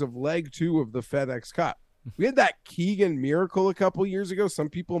winners of leg 2 of the FedEx Cup. We had that Keegan miracle a couple years ago. Some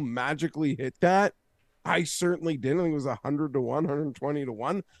people magically hit that. I certainly didn't. I think it was 100 to 1, 120 to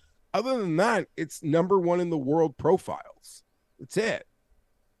 1. Other than that, it's number 1 in the world profiles. That's it.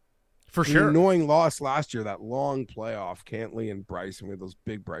 For sure. An annoying loss last year, that long playoff, Cantlay and Bryson with those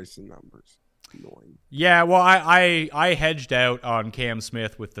big Bryson numbers. annoying. Yeah, well, I hedged out on Cam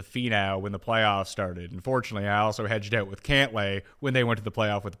Smith with the Finau when the playoffs started. Unfortunately, I also hedged out with Cantlay when they went to the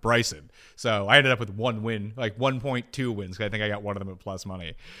playoff with Bryson. So I ended up with one win, like 1.2 wins. I think I got one of them at plus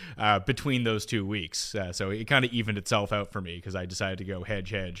money between those 2 weeks. So it kind of evened itself out for me because I decided to go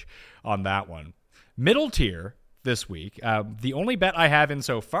hedge on that one. Middle tier this week. The only bet I have in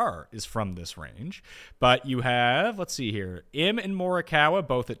so far is from this range. But you have, let's see here, Im and Morikawa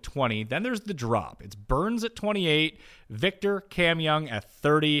both at 20. Then there's the drop. It's Burns at 28, Victor, Cam Young at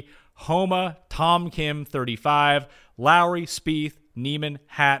 30, Homa, Tom Kim 35, Lowry, Spieth, Neiman,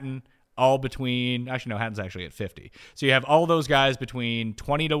 Hatton, all between, actually no, Hatton's actually at 50. So you have all those guys between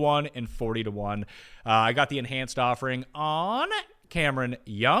 20-1 and 40-1. I got the enhanced offering on Cameron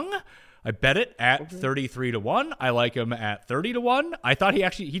Young. I bet it at 33-1. I like him at 30-1. I thought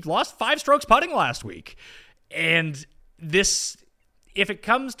he lost 5 strokes putting last week. And this, if it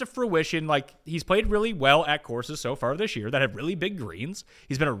comes to fruition, like he's played really well at courses so far this year that have really big greens.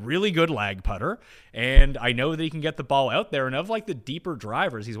 He's been a really good lag putter. And I know that he can get the ball out there. And of like the deeper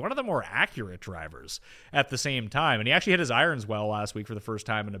drivers, he's one of the more accurate drivers at the same time. And he actually hit his irons well last week for the first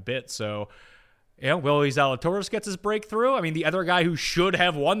time in a bit. So, Will Zalatoris gets his breakthrough. I mean, the other guy who should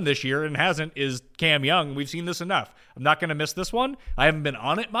have won this year and hasn't is Cam Young. We've seen this enough. I'm not going to miss this one. I haven't been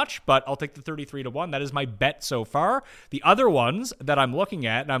on it much, but I'll take the 33-1. That is my bet so far. The other ones that I'm looking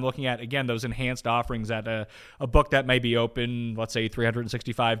at, and I'm looking at, again, those enhanced offerings at a book that may be open, let's say,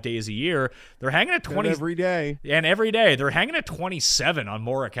 365 days a year. They're hanging at 20. And every day. And every day. They're hanging at 27 on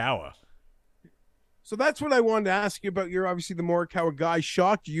Morikawa. So that's what I wanted to ask you about. You're obviously the Morikawa guy.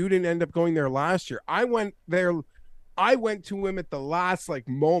 Shocked you didn't end up going there last year. I went to him at the last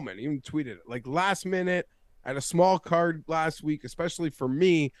moment. Even tweeted it last minute. I had a small card last week, especially for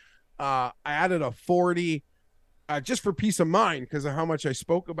me. I added a 40 just for peace of mind because of how much I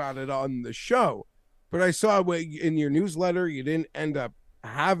spoke about it on the show. But I saw in your newsletter you didn't end up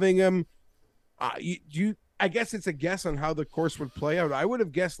having him. I guess it's a guess on how the course would play out. I would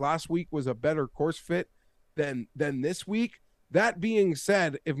have guessed last week was a better course fit than this week. That being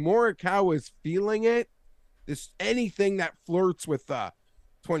said, if Morikawa is feeling it, anything that flirts with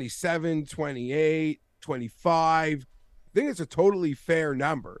 27, 28, 25, I think it's a totally fair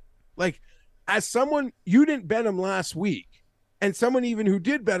number. Like, as someone, you didn't bet him last week, and someone even who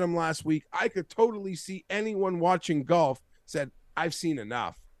did bet him last week, I could totally see anyone watching golf said, I've seen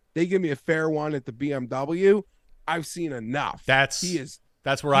enough. They give me a fair one at the BMW. I've seen enough. That's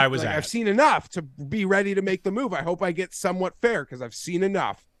where I was at. I've seen enough to be ready to make the move. I hope I get somewhat fair because I've seen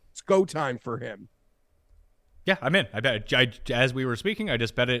enough. It's go time for him. Yeah, I'm in. I bet. As we were speaking, I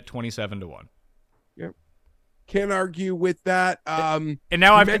just bet it at 27-1. Yep. Can't argue with that. And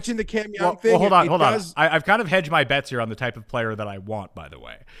now I mentioned the Cam Young thing. Well, hold on. I've kind of hedged my bets here on the type of player that I want. By the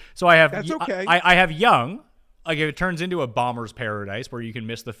way, so I have. That's okay. I have Young. Like, if it turns into a bomber's paradise where you can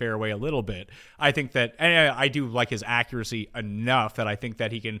miss the fairway a little bit, I think that, and I do like his accuracy enough that I think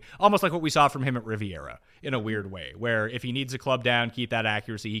that he can, almost like what we saw from him at Riviera in a weird way, where if he needs a club down, keep that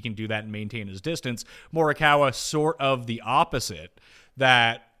accuracy, he can do that and maintain his distance. Morikawa, sort of the opposite,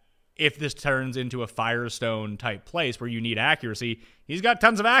 that if this turns into a Firestone type place where you need accuracy, he's got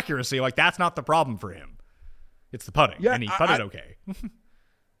tons of accuracy. Like, that's not the problem for him. It's the putting, and he putted okay.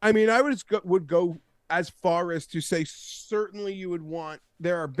 I mean, I would go as far as to say, certainly you would want,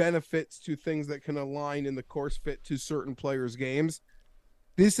 there are benefits to things that can align in the course fit to certain players' games.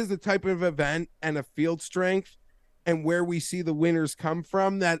 This is the type of event and a field strength and where we see the winners come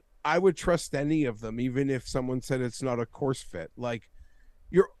from that I would trust any of them, even if someone said it's not a course fit. Like,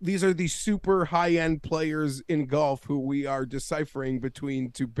 these are these super high-end players in golf who we are deciphering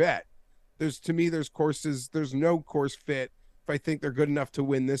between to bet. There's courses, there's no course fit. If I think they're good enough to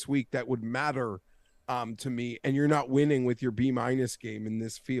win this week, that would matter to me, and you're not winning with your B- game in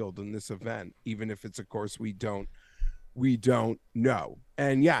this field, in this event, even if it's a course we don't know.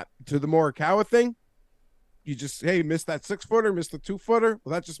 And yeah, to the Morikawa thing, you just, missed that 6-footer, missed the 2-footer.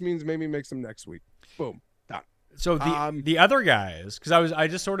 Well, that just means maybe make some next week. Boom, done. So the other guys, because I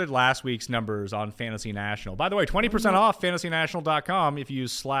just sorted last week's numbers on Fantasy National. By the way, 20% off fantasynational.com if you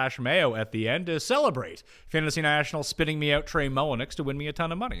use /Mayo at the end to celebrate Fantasy National spitting me out Trey Mullenix to win me a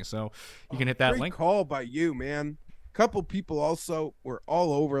ton of money. So you can hit that link. Call by you, man. A couple people also were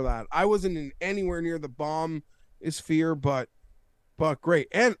all over that. I wasn't anywhere near the bomb sphere, but great.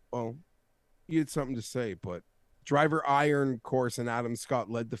 And you had something to say, but driver iron course, and Adam Scott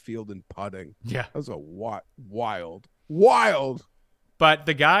led the field in putting. Yeah. That was a wild. But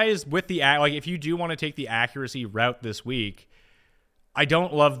the guys with if you do want to take the accuracy route this week, I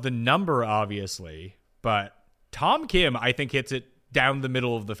don't love the number, obviously, but Tom Kim, I think, hits it down the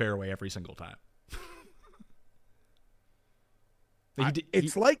middle of the fairway every single time.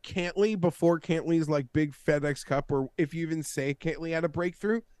 It's like Cantley before Cantley's like big FedEx Cup, or if you even say Cantley had a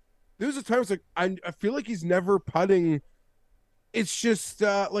breakthrough. There's a times like I feel like he's never putting. It's just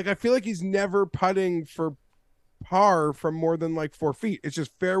like I feel like he's never putting for par from more than like 4 feet. It's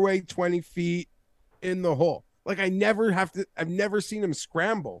just fairway 20 feet in the hole. Like I've never seen him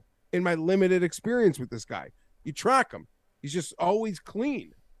scramble in my limited experience with this guy. You track him. He's just always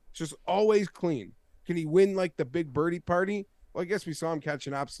clean. It's just always clean. Can he win like the big birdie party? Well, I guess we saw him catch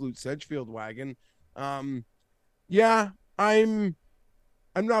an absolute Sedgefield wagon. Yeah, I'm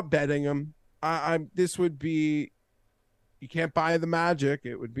not betting him. This would be, you can't buy the magic.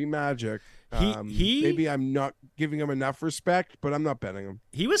 It would be magic. Maybe I'm not giving him enough respect, but I'm not betting him.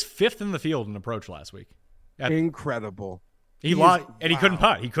 He was 5th in the field in approach last week. Incredible. He lost, and he couldn't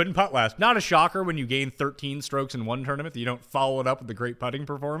putt. He couldn't putt last. Not a shocker when you gain 13 strokes in one tournament that you don't follow it up with a great putting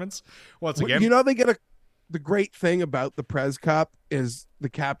performance. Once again, you know, the great thing about the Prez Cup is the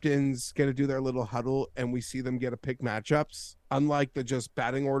captains get to do their little huddle, and we see them get to pick matchups, unlike the just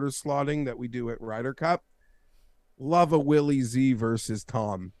batting order slotting that we do at Ryder Cup. Love a Willie Z versus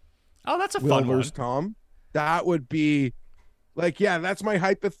Tom. Oh, that's a Will fun one. Versus Tom. That would be like, yeah, that's my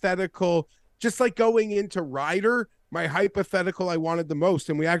hypothetical. Just like going into Ryder, my hypothetical I wanted the most,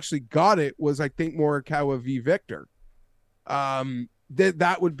 and we actually got it, was I think Morikawa v. Victor.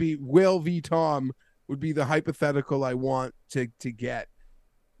 That would be Will v. Tom would be the hypothetical I want to get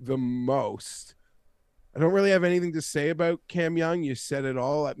the most. I don't really have anything to say about Cam Young. You said it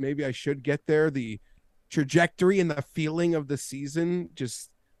all. Maybe I should get there. The trajectory and the feeling of the season,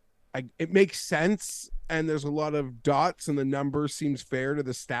 it makes sense, and there's a lot of dots, and the number seems fair to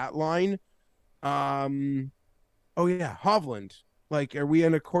the stat line. Oh yeah, Hovland. Like, are we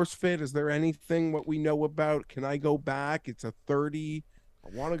in a course fit? Is there anything what we know about? Can I go back? It's a 30.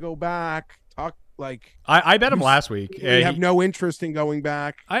 I want to go back. I bet him last week. You have no interest in going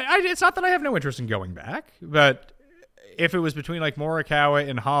back. It's not that I have no interest in going back, but if it was between like Morikawa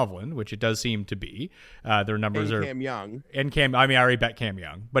and Hovland, which it does seem to be, their numbers are Cam Young and Cam. I mean, I already bet Cam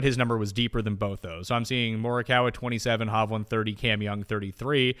Young, but his number was deeper than both those. So I'm seeing Morikawa 27, Hovland 30, Cam Young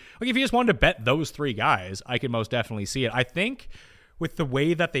 33. Like if you just wanted to bet those three guys, I could most definitely see it. I think with the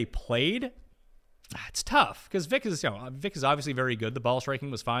way that they played, it's tough because Vic is obviously very good. The ball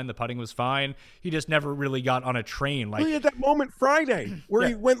striking was fine. The putting was fine. He just never really got on a train. Like he had that moment Friday where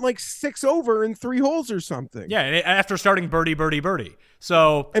he went like 6 over in 3 holes or something. Yeah, and after starting birdie.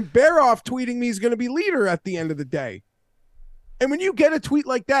 So and Baroff tweeting me he's going to be leader at the end of the day. And when you get a tweet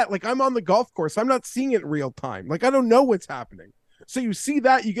like that, like I'm on the golf course, I'm not seeing it in real time. Like I don't know what's happening. So you see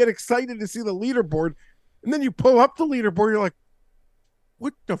that, you get excited to see the leaderboard, and then you pull up the leaderboard, you're like,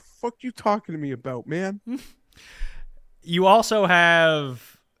 what the fuck you talking to me about, man? You also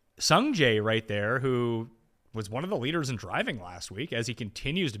have Sung Jae right there, who was one of the leaders in driving last week, as he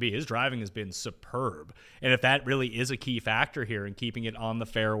continues to be. His driving has been superb. And if that really is a key factor here in keeping it on the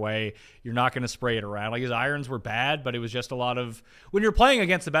fairway, you're not going to spray it around. Like his irons were bad, but it was just a lot of, when you're playing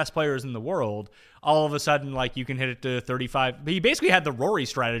against the best players in the world, all of a sudden, like you can hit it to 35. He basically had the Rory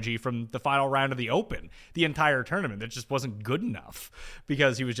strategy from the final round of the Open, the entire tournament. That just wasn't good enough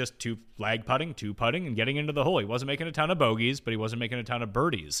because he was just two putting, and getting into the hole. He wasn't making a ton of bogeys, but he wasn't making a ton of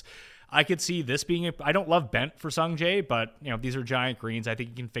birdies. I could see this being I don't love bent for Sung Jae, but these are giant greens. I think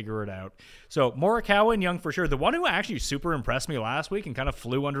he can figure it out. So Morikawa and Young for sure. The one who actually super impressed me last week and kind of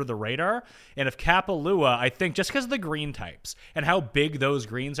flew under the radar, and if Kapalua, I think just because of the green types and how big those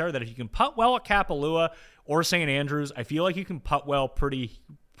greens are, that if you can putt well at Kapalua or St. Andrews, I feel like you can putt well pretty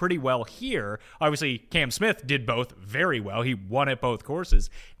well here. Obviously, Cam Smith did both very well. He won at both courses.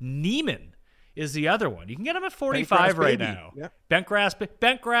 Neiman is the other one. You can get him at 45 right now. Yep.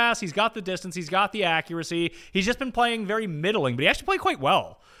 Bent grass. He's got the distance. He's got the accuracy. He's just been playing very middling, but he actually played quite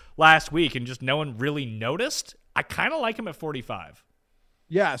well last week, and just no one really noticed. I kind of like him at 45.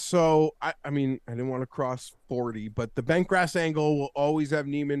 Yeah, so, I mean, I didn't want to cross 40, but the bent grass angle will always have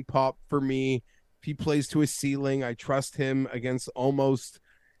Neiman pop for me. If he plays to his ceiling, I trust him against almost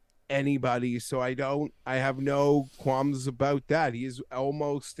anybody, so I have no qualms about that. He is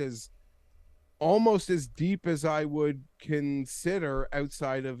almost as deep as I would consider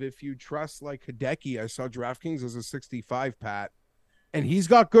outside of if you trust like Hideki. I saw DraftKings as a 65, Pat, and he's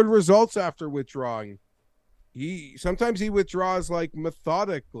got good results after withdrawing. Sometimes he withdraws like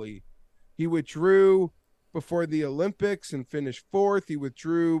methodically. He withdrew before the Olympics and finished 4th. He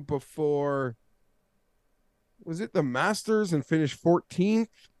withdrew before, was it the Masters, and finished 14th?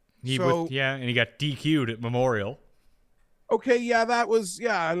 And he got DQ'd at Memorial. Okay, I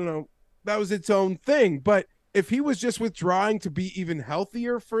don't know. That was its own thing, but if he was just withdrawing to be even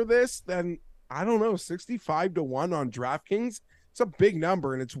healthier for this, then I don't know, 65-1 on DraftKings. It's a big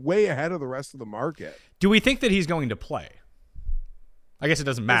number, and it's way ahead of the rest of the market. Do we think that he's going to play? I guess it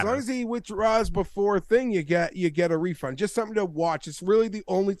doesn't matter. As long as he withdraws before thing, you get a refund. Just something to watch. It's really the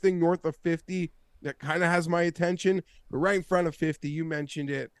only thing north of 50 that kind of has my attention. But right in front of 50, you mentioned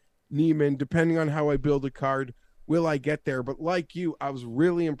it, Neiman. Depending on how I build a card, will I get there? But like you, I was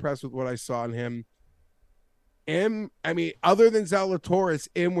really impressed with what I saw in him. I mean, other than Zalatoris,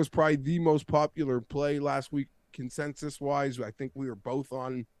 M was probably the most popular play last week, consensus-wise. I think we were both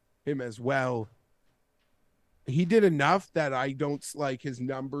on him as well. He did enough that I don't like his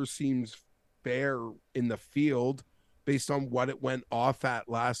number seems fair in the field based on what it went off at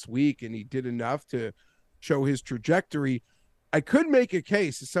last week, and he did enough to show his trajectory. I could make a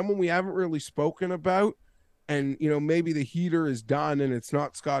case as someone we haven't really spoken about, and maybe the heater is done and it's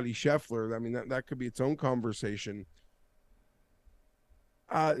not Scotty Scheffler. I mean, that could be its own conversation.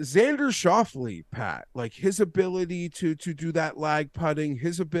 Xander Schauffele, Pat, like his ability to do that lag putting,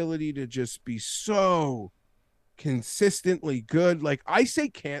 his ability to just be so consistently good. Like I say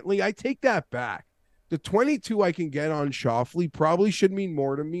Cantley, I take that back. The 22 I can get on Schauffele probably should mean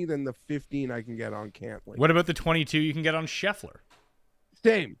more to me than the 15 I can get on Cantley. What about the 22 you can get on Scheffler?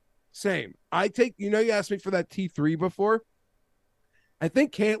 Same. I take, you asked me for that T3 before. I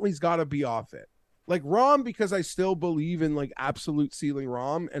think Cantley's got to be off it. Like Rahm, because I still believe in like absolute ceiling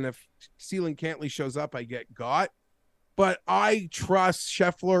Rahm. And if ceiling Cantley shows up, I get got. But I trust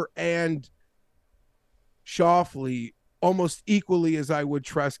Scheffler and Schauffele almost equally as I would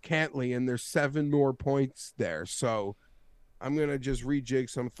trust Cantley. And there's 7 more points there. So I'm going to just rejig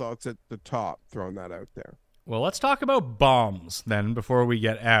some thoughts at the top, throwing that out there. Well, let's talk about bombs then before we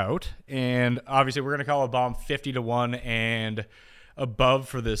get out. And obviously we're going to call a bomb 50-1 and above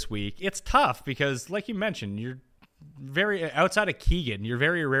for this week. It's tough because, like you mentioned, you're very outside of Keegan, you're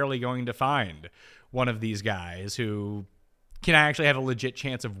very rarely going to find one of these guys who can actually have a legit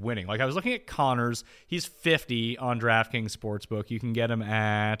chance of winning. Like I was looking at Connors, he's 50 on DraftKings Sportsbook. You can get him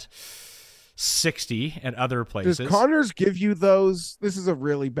at 60 at other places. Does Connors give you those? This is a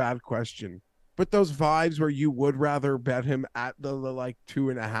really bad question. But those vibes where you would rather bet him at the like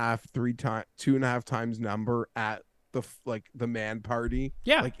 2.5 times number at the man party.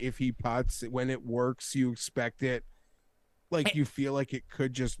 Yeah. Like if he putts, when it works, you expect it. Like you feel like it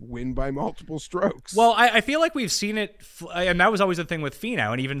could just win by multiple strokes. Well, I feel like we've seen it, and that was always the thing with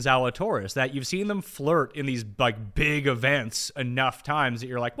Finau and even Zalatoris, that you've seen them flirt in these like big events enough times that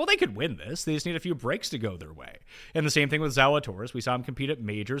you're like, well, they could win this. They just need a few breaks to go their way. And the same thing with Zalatoris. We saw him compete at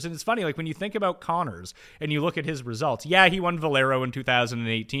majors, and it's funny, like when you think about Connors and you look at his results, yeah, he won Valero in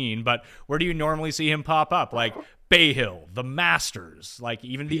 2018, but where do you normally see him pop up? Like Bay Hill, the Masters, like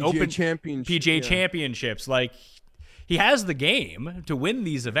even the PGA Championships, like he has the game to win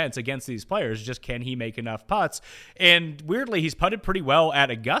these events against these players. Just can he make enough putts? And weirdly, he's putted pretty well at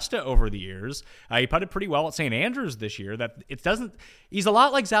Augusta over the years. He putted pretty well at St. Andrews this year. That it doesn't. He's a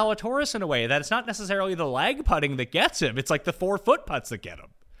lot like Zalatoris in a way that it's not necessarily the lag putting that gets him. It's like the 4-foot putts that get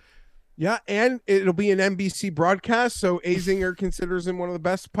him. Yeah, and it'll be an NBC broadcast, so Azinger considers him one of the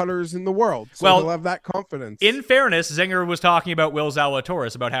best putters in the world. So he'll have that confidence. In fairness, Zinger was talking about Will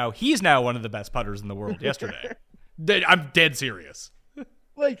Zalatoris, about how he's now one of the best putters in the world yesterday. I'm dead serious.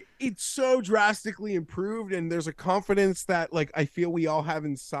 Like, it's so drastically improved, and there's a confidence that, like, I feel we all have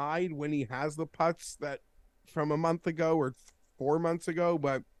inside when he has the putts that from a month ago or 4 months ago,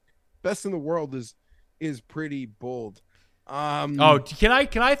 but best in the world is pretty bold. Can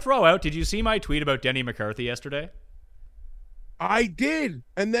I throw out, did you see my tweet about Denny McCarthy yesterday? I did.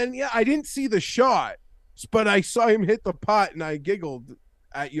 And then, I didn't see the shot, but I saw him hit the putt, and I giggled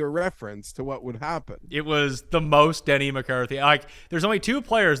at your reference to what would happen. It was the most Denny McCarthy. Like, there's only 2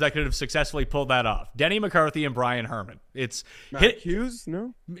 players that could have successfully pulled that off. Denny McCarthy and Brian Herman. It's Mac Hughes?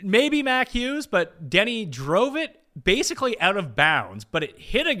 No? Maybe Mac Hughes, but Denny drove it basically out of bounds, but it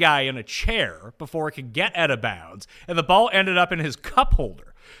hit a guy in a chair before it could get out of bounds, and the ball ended up in his cup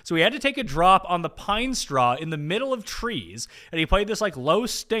holder. So he had to take a drop on the pine straw in the middle of trees, and he played this like low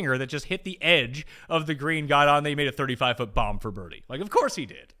stinger that just hit the edge of the green, got on, they made a 35-foot bomb for birdie. Like, of course he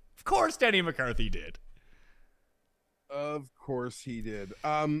did. Of course Denny McCarthy did. Of course he did.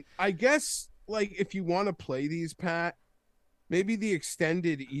 I guess, like, if you want to play these, Pat, maybe the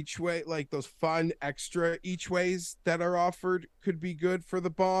extended each way, like those fun extra each ways that are offered could be good for the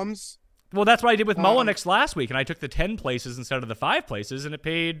bombs. Well, that's what I did with Mullinix last week, and I took the 10 places instead of the 5 places, and it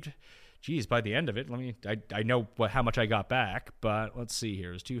paid geez, by the end of it, I know how much I got back, but let's see here.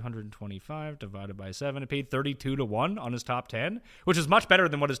 It was 225 divided by 7. It paid 32-1 on his top 10, which is much better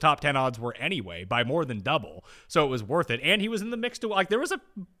than what his top 10 odds were anyway, by more than double. So it was worth it. And he was in the mix to, like, there was a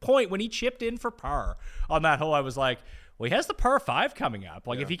point when he chipped in for par on that hole. I was like, well, he has the par 5 coming up.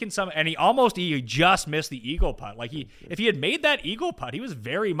 Like, if he can and he just missed the eagle putt. Like, if he had made that eagle putt, he was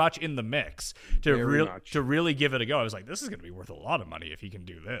very much in the mix to really give it a go. I was like, this is going to be worth a lot of money if he can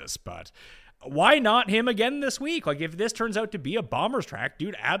do this. But why not him again this week? Like, if this turns out to be a bomber's track,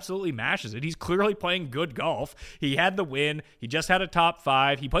 dude absolutely mashes it. He's clearly playing good golf. He had the win. He just had a top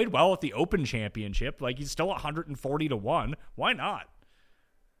 5. He played well at the Open Championship. Like, he's still 140-1. Why not?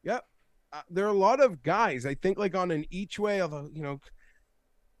 Yep. There are a lot of guys, I think, like on an each way, although,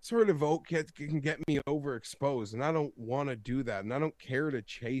 sort of can get me overexposed, and I don't want to do that, and I don't care to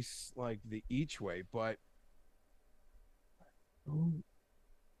chase like the each way, but do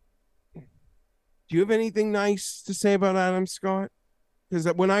you have anything nice to say about Adam Scott? Because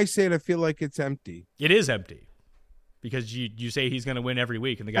when I say it, I feel like it's empty. It is empty because you say he's going to win every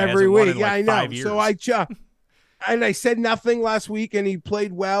week, and the guy hasn't won in like 5 years. So I said nothing last week, and he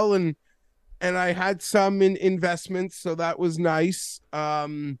played well, and I had some in investments, so that was nice.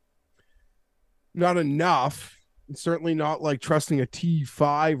 Not enough. Certainly not like trusting a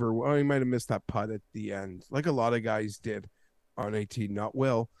T5 or he might have missed that putt at the end, like a lot of guys did on 18. Not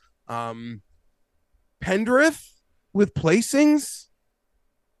Will. Pendrith with placings.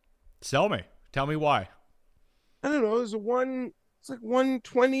 Sell me. Tell me why. I don't know. It's like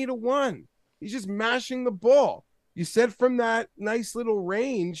 120-1. He's just mashing the ball. You said from that nice little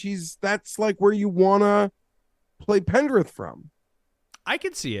range, that's like where you want to play Pendrith from. I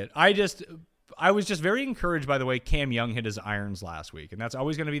could see it. I was just very encouraged by the way Cam Young hit his irons last week, and that's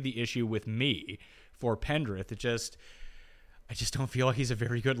always going to be the issue with me for Pendrith. I just don't feel like he's a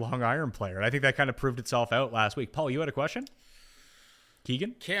very good long iron player, and I think that kind of proved itself out last week. Paul, you had a question?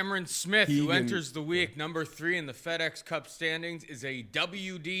 Keegan? Cameron Smith, who enters the week number 3 in the FedEx Cup standings, is a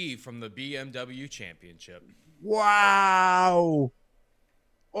WD from the BMW Championship. Wow.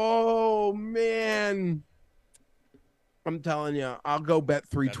 Oh, man. I'm telling you, I'll go bet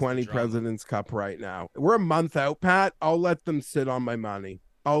 320 President's Cup right now. We're a month out, Pat. I'll let them sit on my money.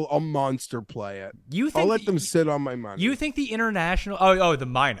 I'll monster play it. I'll let them sit on my money. You think the international... Oh, the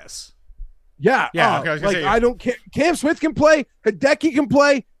minus. Yeah. Yeah, okay, I don't care. Cam Smith can play. Hideki can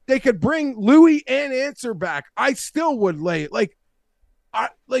play. They could bring Louis and Answer back. I still would lay it.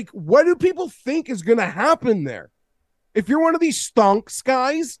 What do people think is going to happen there? If you're one of these stonks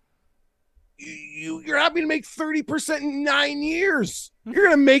guys, you're happy to make 30% in 9 years. You're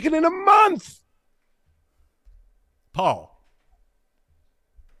going to make it in a month. Paul.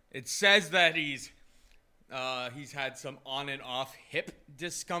 It says that he's had some on and off hip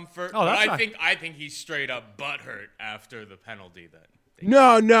discomfort. Oh, that's I think he's straight up butthurt after the penalty then.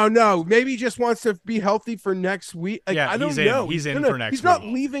 No. Maybe he just wants to be healthy for next week. I don't know. He's in for next week. He's not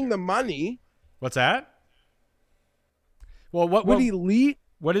leaving the money. What's that? Well, would he leave?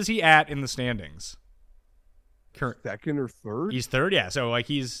 What is he at in the standings? Second or third? He's third, yeah. So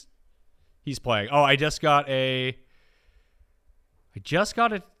he's playing. Oh, I just got a.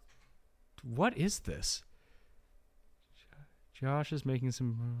 What is this? Josh is making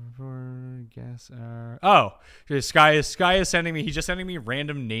some guess. Sky is sending me. He's just sending me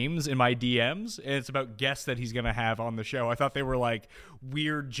random names in my DMs, and it's about guests that he's gonna have on the show. I thought they were like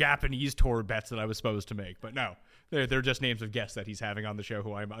weird Japanese tour bets that I was supposed to make, but no, they're just names of guests that he's having on the show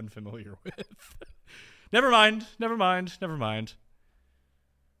who I'm unfamiliar with. Never mind.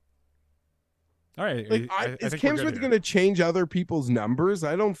 All right, is Cam Smith going to change other people's numbers?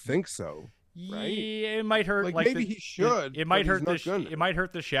 I don't think so. Right? Yeah, it might hurt. Maybe he should. It might hurt it might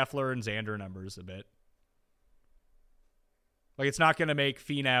hurt the Scheffler and Xander numbers a bit. Like, it's not going to make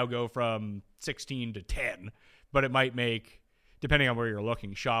Finau go from 16 to 10, but it might make, depending on where you're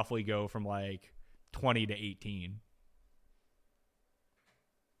looking, Schauffele go from like 20 to 18.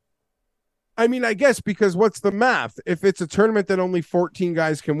 I mean, I guess because what's the math? If it's a tournament that only 14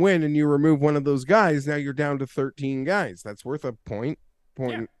 guys can win and you remove one of those guys, now you're down to 13 guys. That's worth a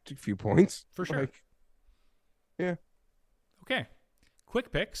few points. For sure. Yeah. Okay.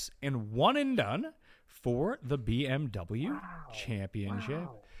 Quick picks and one and done for the BMW Championship.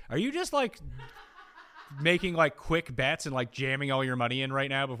 Wow. Are you just like making like quick bets and like jamming all your money in right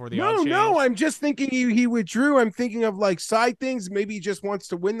now before the odds change? No, I'm just thinking he withdrew. I'm thinking of like side things. Maybe he just wants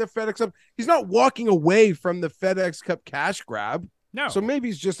to win the FedEx Cup. He's not walking away from the FedEx Cup cash grab. No. So maybe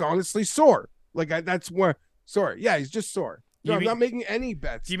he's just honestly sore. Like that's where sore. Yeah, he's just sore. No, I'm not making any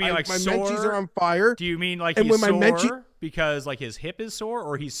bets. Do you mean like my sore? Menchies are on fire? Do you mean like and he's when my sore because like his hip is sore,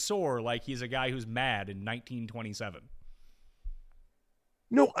 or he's sore like he's a guy who's mad in 1927?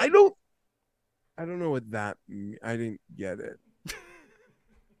 No, I don't know what that means. I didn't get it.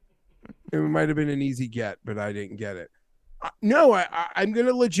 It might have been an easy get, but I didn't get it. No, I'm going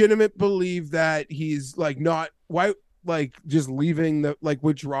to legitimate believe that he's like just leaving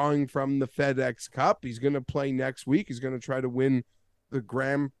withdrawing from the FedEx Cup. He's going to play next week. He's going to try to win the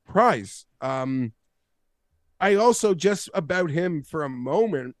grand prize. I also just about him for a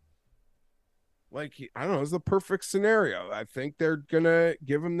moment, I don't know, it's the perfect scenario. I think they're going to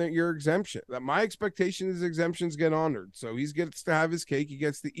give him your exemption. That my expectation is exemptions get honored. So he gets to have his cake. He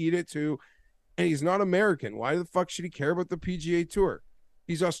gets to eat it too. And he's not American. Why the fuck should he care about the PGA Tour?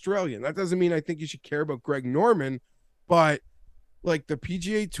 He's Australian. That doesn't mean I think you should care about Greg Norman, but like the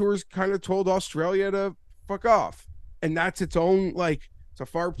PGA Tour's kind of told Australia to fuck off. And that's its own, it's a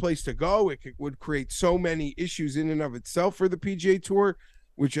far place to go. It would create so many issues in and of itself for the PGA Tour,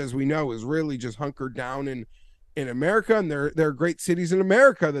 which, as we know, is really just hunkered down in America. And there are great cities in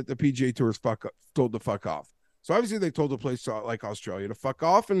America that the PGA Tour is told to fuck off. So obviously they told a place like Australia to fuck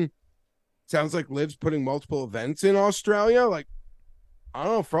off. And sounds like Liv's putting multiple events in Australia. Like, I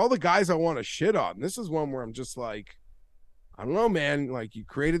don't know, for all the guys I want to shit on, this is one where I'm just like, I don't know, man. Like, you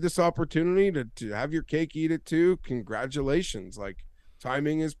created this opportunity to have your cake, eat it too. Congratulations. Like,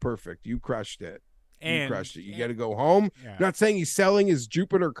 timing is perfect. You crushed it. You crushed it. You got to go home. Yeah. Not saying he's selling his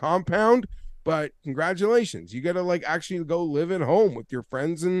Jupiter compound, but congratulations. You got to actually go live at home with your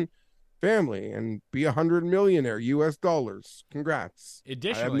friends and family and be $100 millionaire US dollars. Congrats.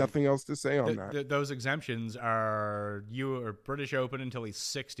 Additionally, I have nothing else to say on that. Those exemptions are British Open until he's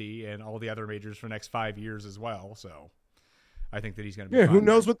 60 and all the other majors for the next 5 years as well. So I think that he's going to be fine. Who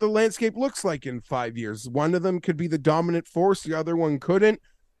knows what the landscape looks like in 5 years? One of them could be the dominant force. The other one couldn't.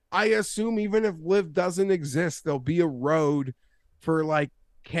 I assume even if Liv doesn't exist, there'll be a road for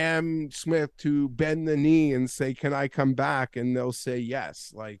Cam Smith to bend the knee and say, can I come back? And they'll say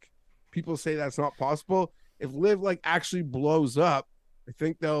yes. People say that's not possible. If Liv actually blows up, I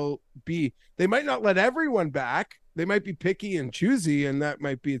think they might not let everyone back. They might be picky and choosy, and that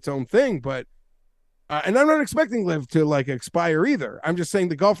might be its own thing. But and I'm not expecting Liv to expire either. I'm just saying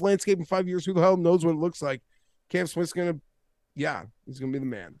the golf landscape in 5 years, who the hell knows what it looks like? Cam Smith's he's gonna be the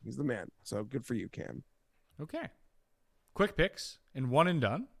man. He's the man. So good for you, Cam. Okay. Quick picks and one and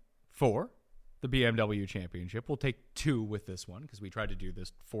done for the BMW Championship. We'll take two with this one because we tried to do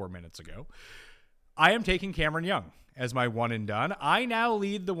this 4 minutes ago. I am taking Cameron Young as my one and done. I now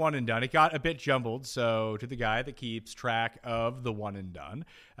lead the one and done. It got a bit jumbled, so to the guy that keeps track of the one and done,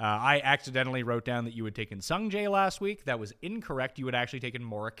 I accidentally wrote down that you had taken Sungjae last week. That was incorrect. You had actually taken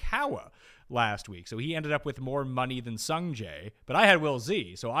Morikawa last week, so he ended up with more money than Sungjae, but I had Will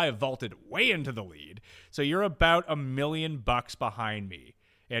Z, so I have vaulted way into the lead. So you're about $1 million behind me.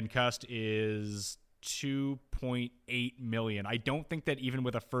 And Cust is 2.8 million. I don't think that even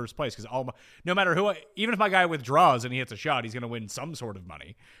with a first place, because no matter who, even if my guy withdraws and he hits a shot, he's going to win some sort of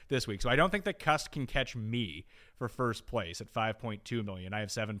money this week. So I don't think that Cust can catch me for first place at 5.2 million. I have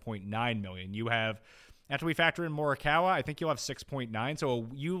 7.9 million. You have, after we factor in Morikawa, I think you'll have 6.9. So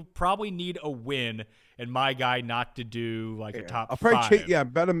you probably need a win and my guy not to do a top I'll probably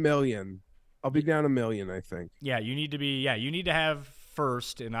five. Bet $1 million. I'll be down $1 million, I think. Yeah, you need to have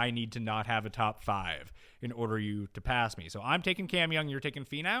first, and I need to not have a top five in order you to pass me. So I'm taking Cam Young. You're taking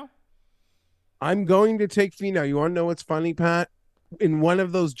Finau? I'm going to take Finau. You want to know what's funny, Pat? In one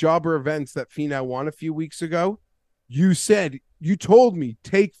of those jobber events that Finau won a few weeks ago, you told me,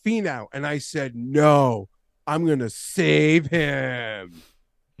 take Finau. And I said, no, I'm going to save him.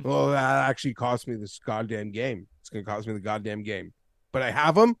 Well, that actually cost me this goddamn game. It's going to cost me the goddamn game. But I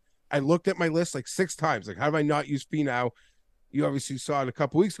have him. I looked at my list 6 times. How have I not used Finau? You obviously saw it a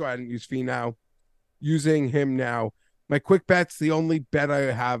couple weeks ago. I didn't use Finau. Using him now. My quick bets, the only bet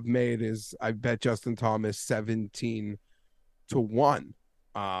I have made is I bet Justin Thomas 17-1.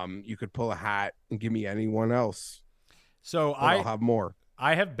 You could pull a hat and give me anyone else. So I'll have more.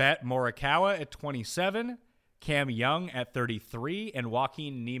 I have bet Morikawa at 27, Cam Young at 33, and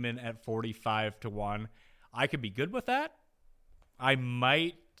Joaquin Niemann at 45-1. I could be good with that. I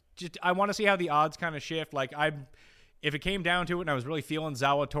might I want to see how the odds kind of shift. If it came down to it and I was really feeling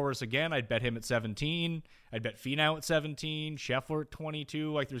Zalatoris again, I'd bet him at 17. I'd bet Finau at 17, Scheffler at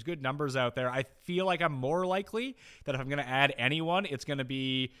 22. There's good numbers out there. I feel like I'm more likely that if I'm going to add anyone, it's going to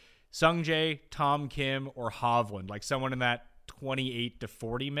be Sungjae, Tom Kim, or Hovland, someone in that 28 to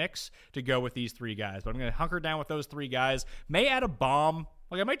 40 mix to go with these three guys. But I'm going to hunker down with those three guys. May add a bomb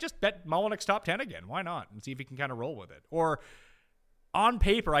Like, I might just bet Mullenix top 10 again. Why not? And see if he can kind of roll with it. Or on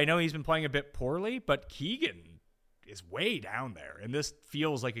paper, I know he's been playing a bit poorly, but Keegan is way down there. And this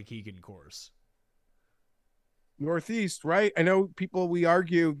feels like a Keegan course. Northeast, right? I know people, we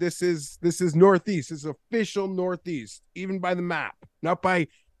argue this is Northeast. This is official Northeast, even by the map, not by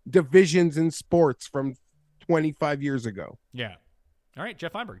divisions in sports from 25 years ago. Yeah. All right,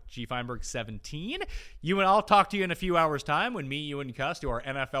 Jeff Feinberg, G Feinberg 17. I'll talk to you in a few hours' time when me, you, and Cuss do our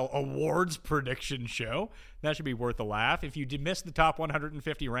NFL awards prediction show. That should be worth a laugh. If you did miss the top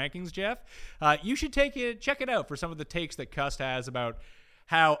 150 rankings, Jeff, you should check it out for some of the takes that Cuss has about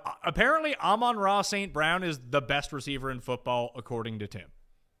how apparently Amon-Ra St. Brown is the best receiver in football, according to Tim.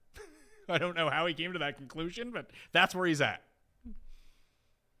 I don't know how he came to that conclusion, but that's where he's at.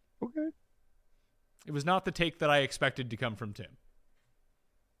 Okay. It was not the take that I expected to come from Tim.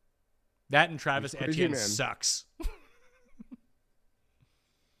 That and Travis Etienne sucks.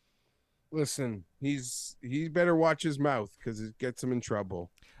 Listen, he better watch his mouth because it gets him in trouble.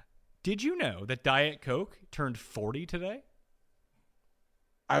 Did you know that Diet Coke turned 40 today?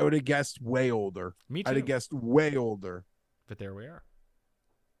 I would have guessed way older. Me too. I'd have guessed way older. But there we are.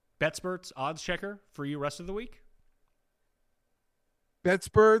 BetSperts odds checker for you rest of the week.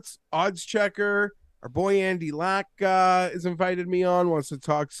 BetSperts odds checker. Our boy Andy Lack has invited me on, wants to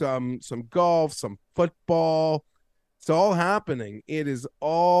talk some golf, some football. It's all happening. It is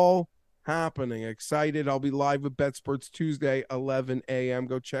all happening. Excited. I'll be live with BetSperts Tuesday, 11 a.m.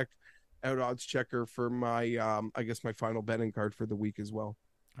 Go check out Odds Checker for my, my final betting card for the week as well.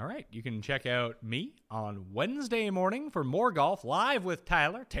 All right. You can check out me on Wednesday morning for more golf live with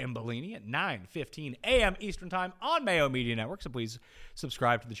Tyler Tambolini at 9:15 a.m. Eastern Time on Mayo Media Network. So please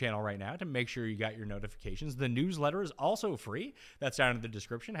subscribe to the channel right now to make sure you got your notifications. The newsletter is also free. That's down in the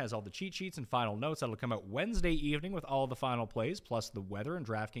description. Has all the cheat sheets and final notes. That'll come out Wednesday evening with all the final plays, plus the weather and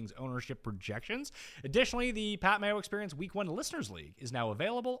DraftKings ownership projections. Additionally, the Pat Mayo Experience Week 1 Listeners League is now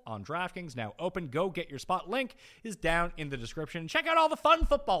available on DraftKings, now open. Go get your spot. Link is down in the description. Check out all the fun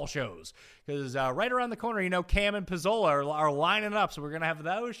football shows, because right around the corner, Cam and Pizzola are lining up, so we're going to have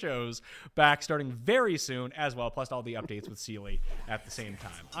those shows back starting very soon as well, plus all the updates with Sealy at the same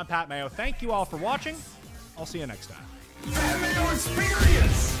time. I'm Pat Mayo. Thank you all for watching. I'll see you next time. Pat Mayo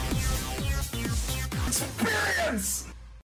Experience! Experience!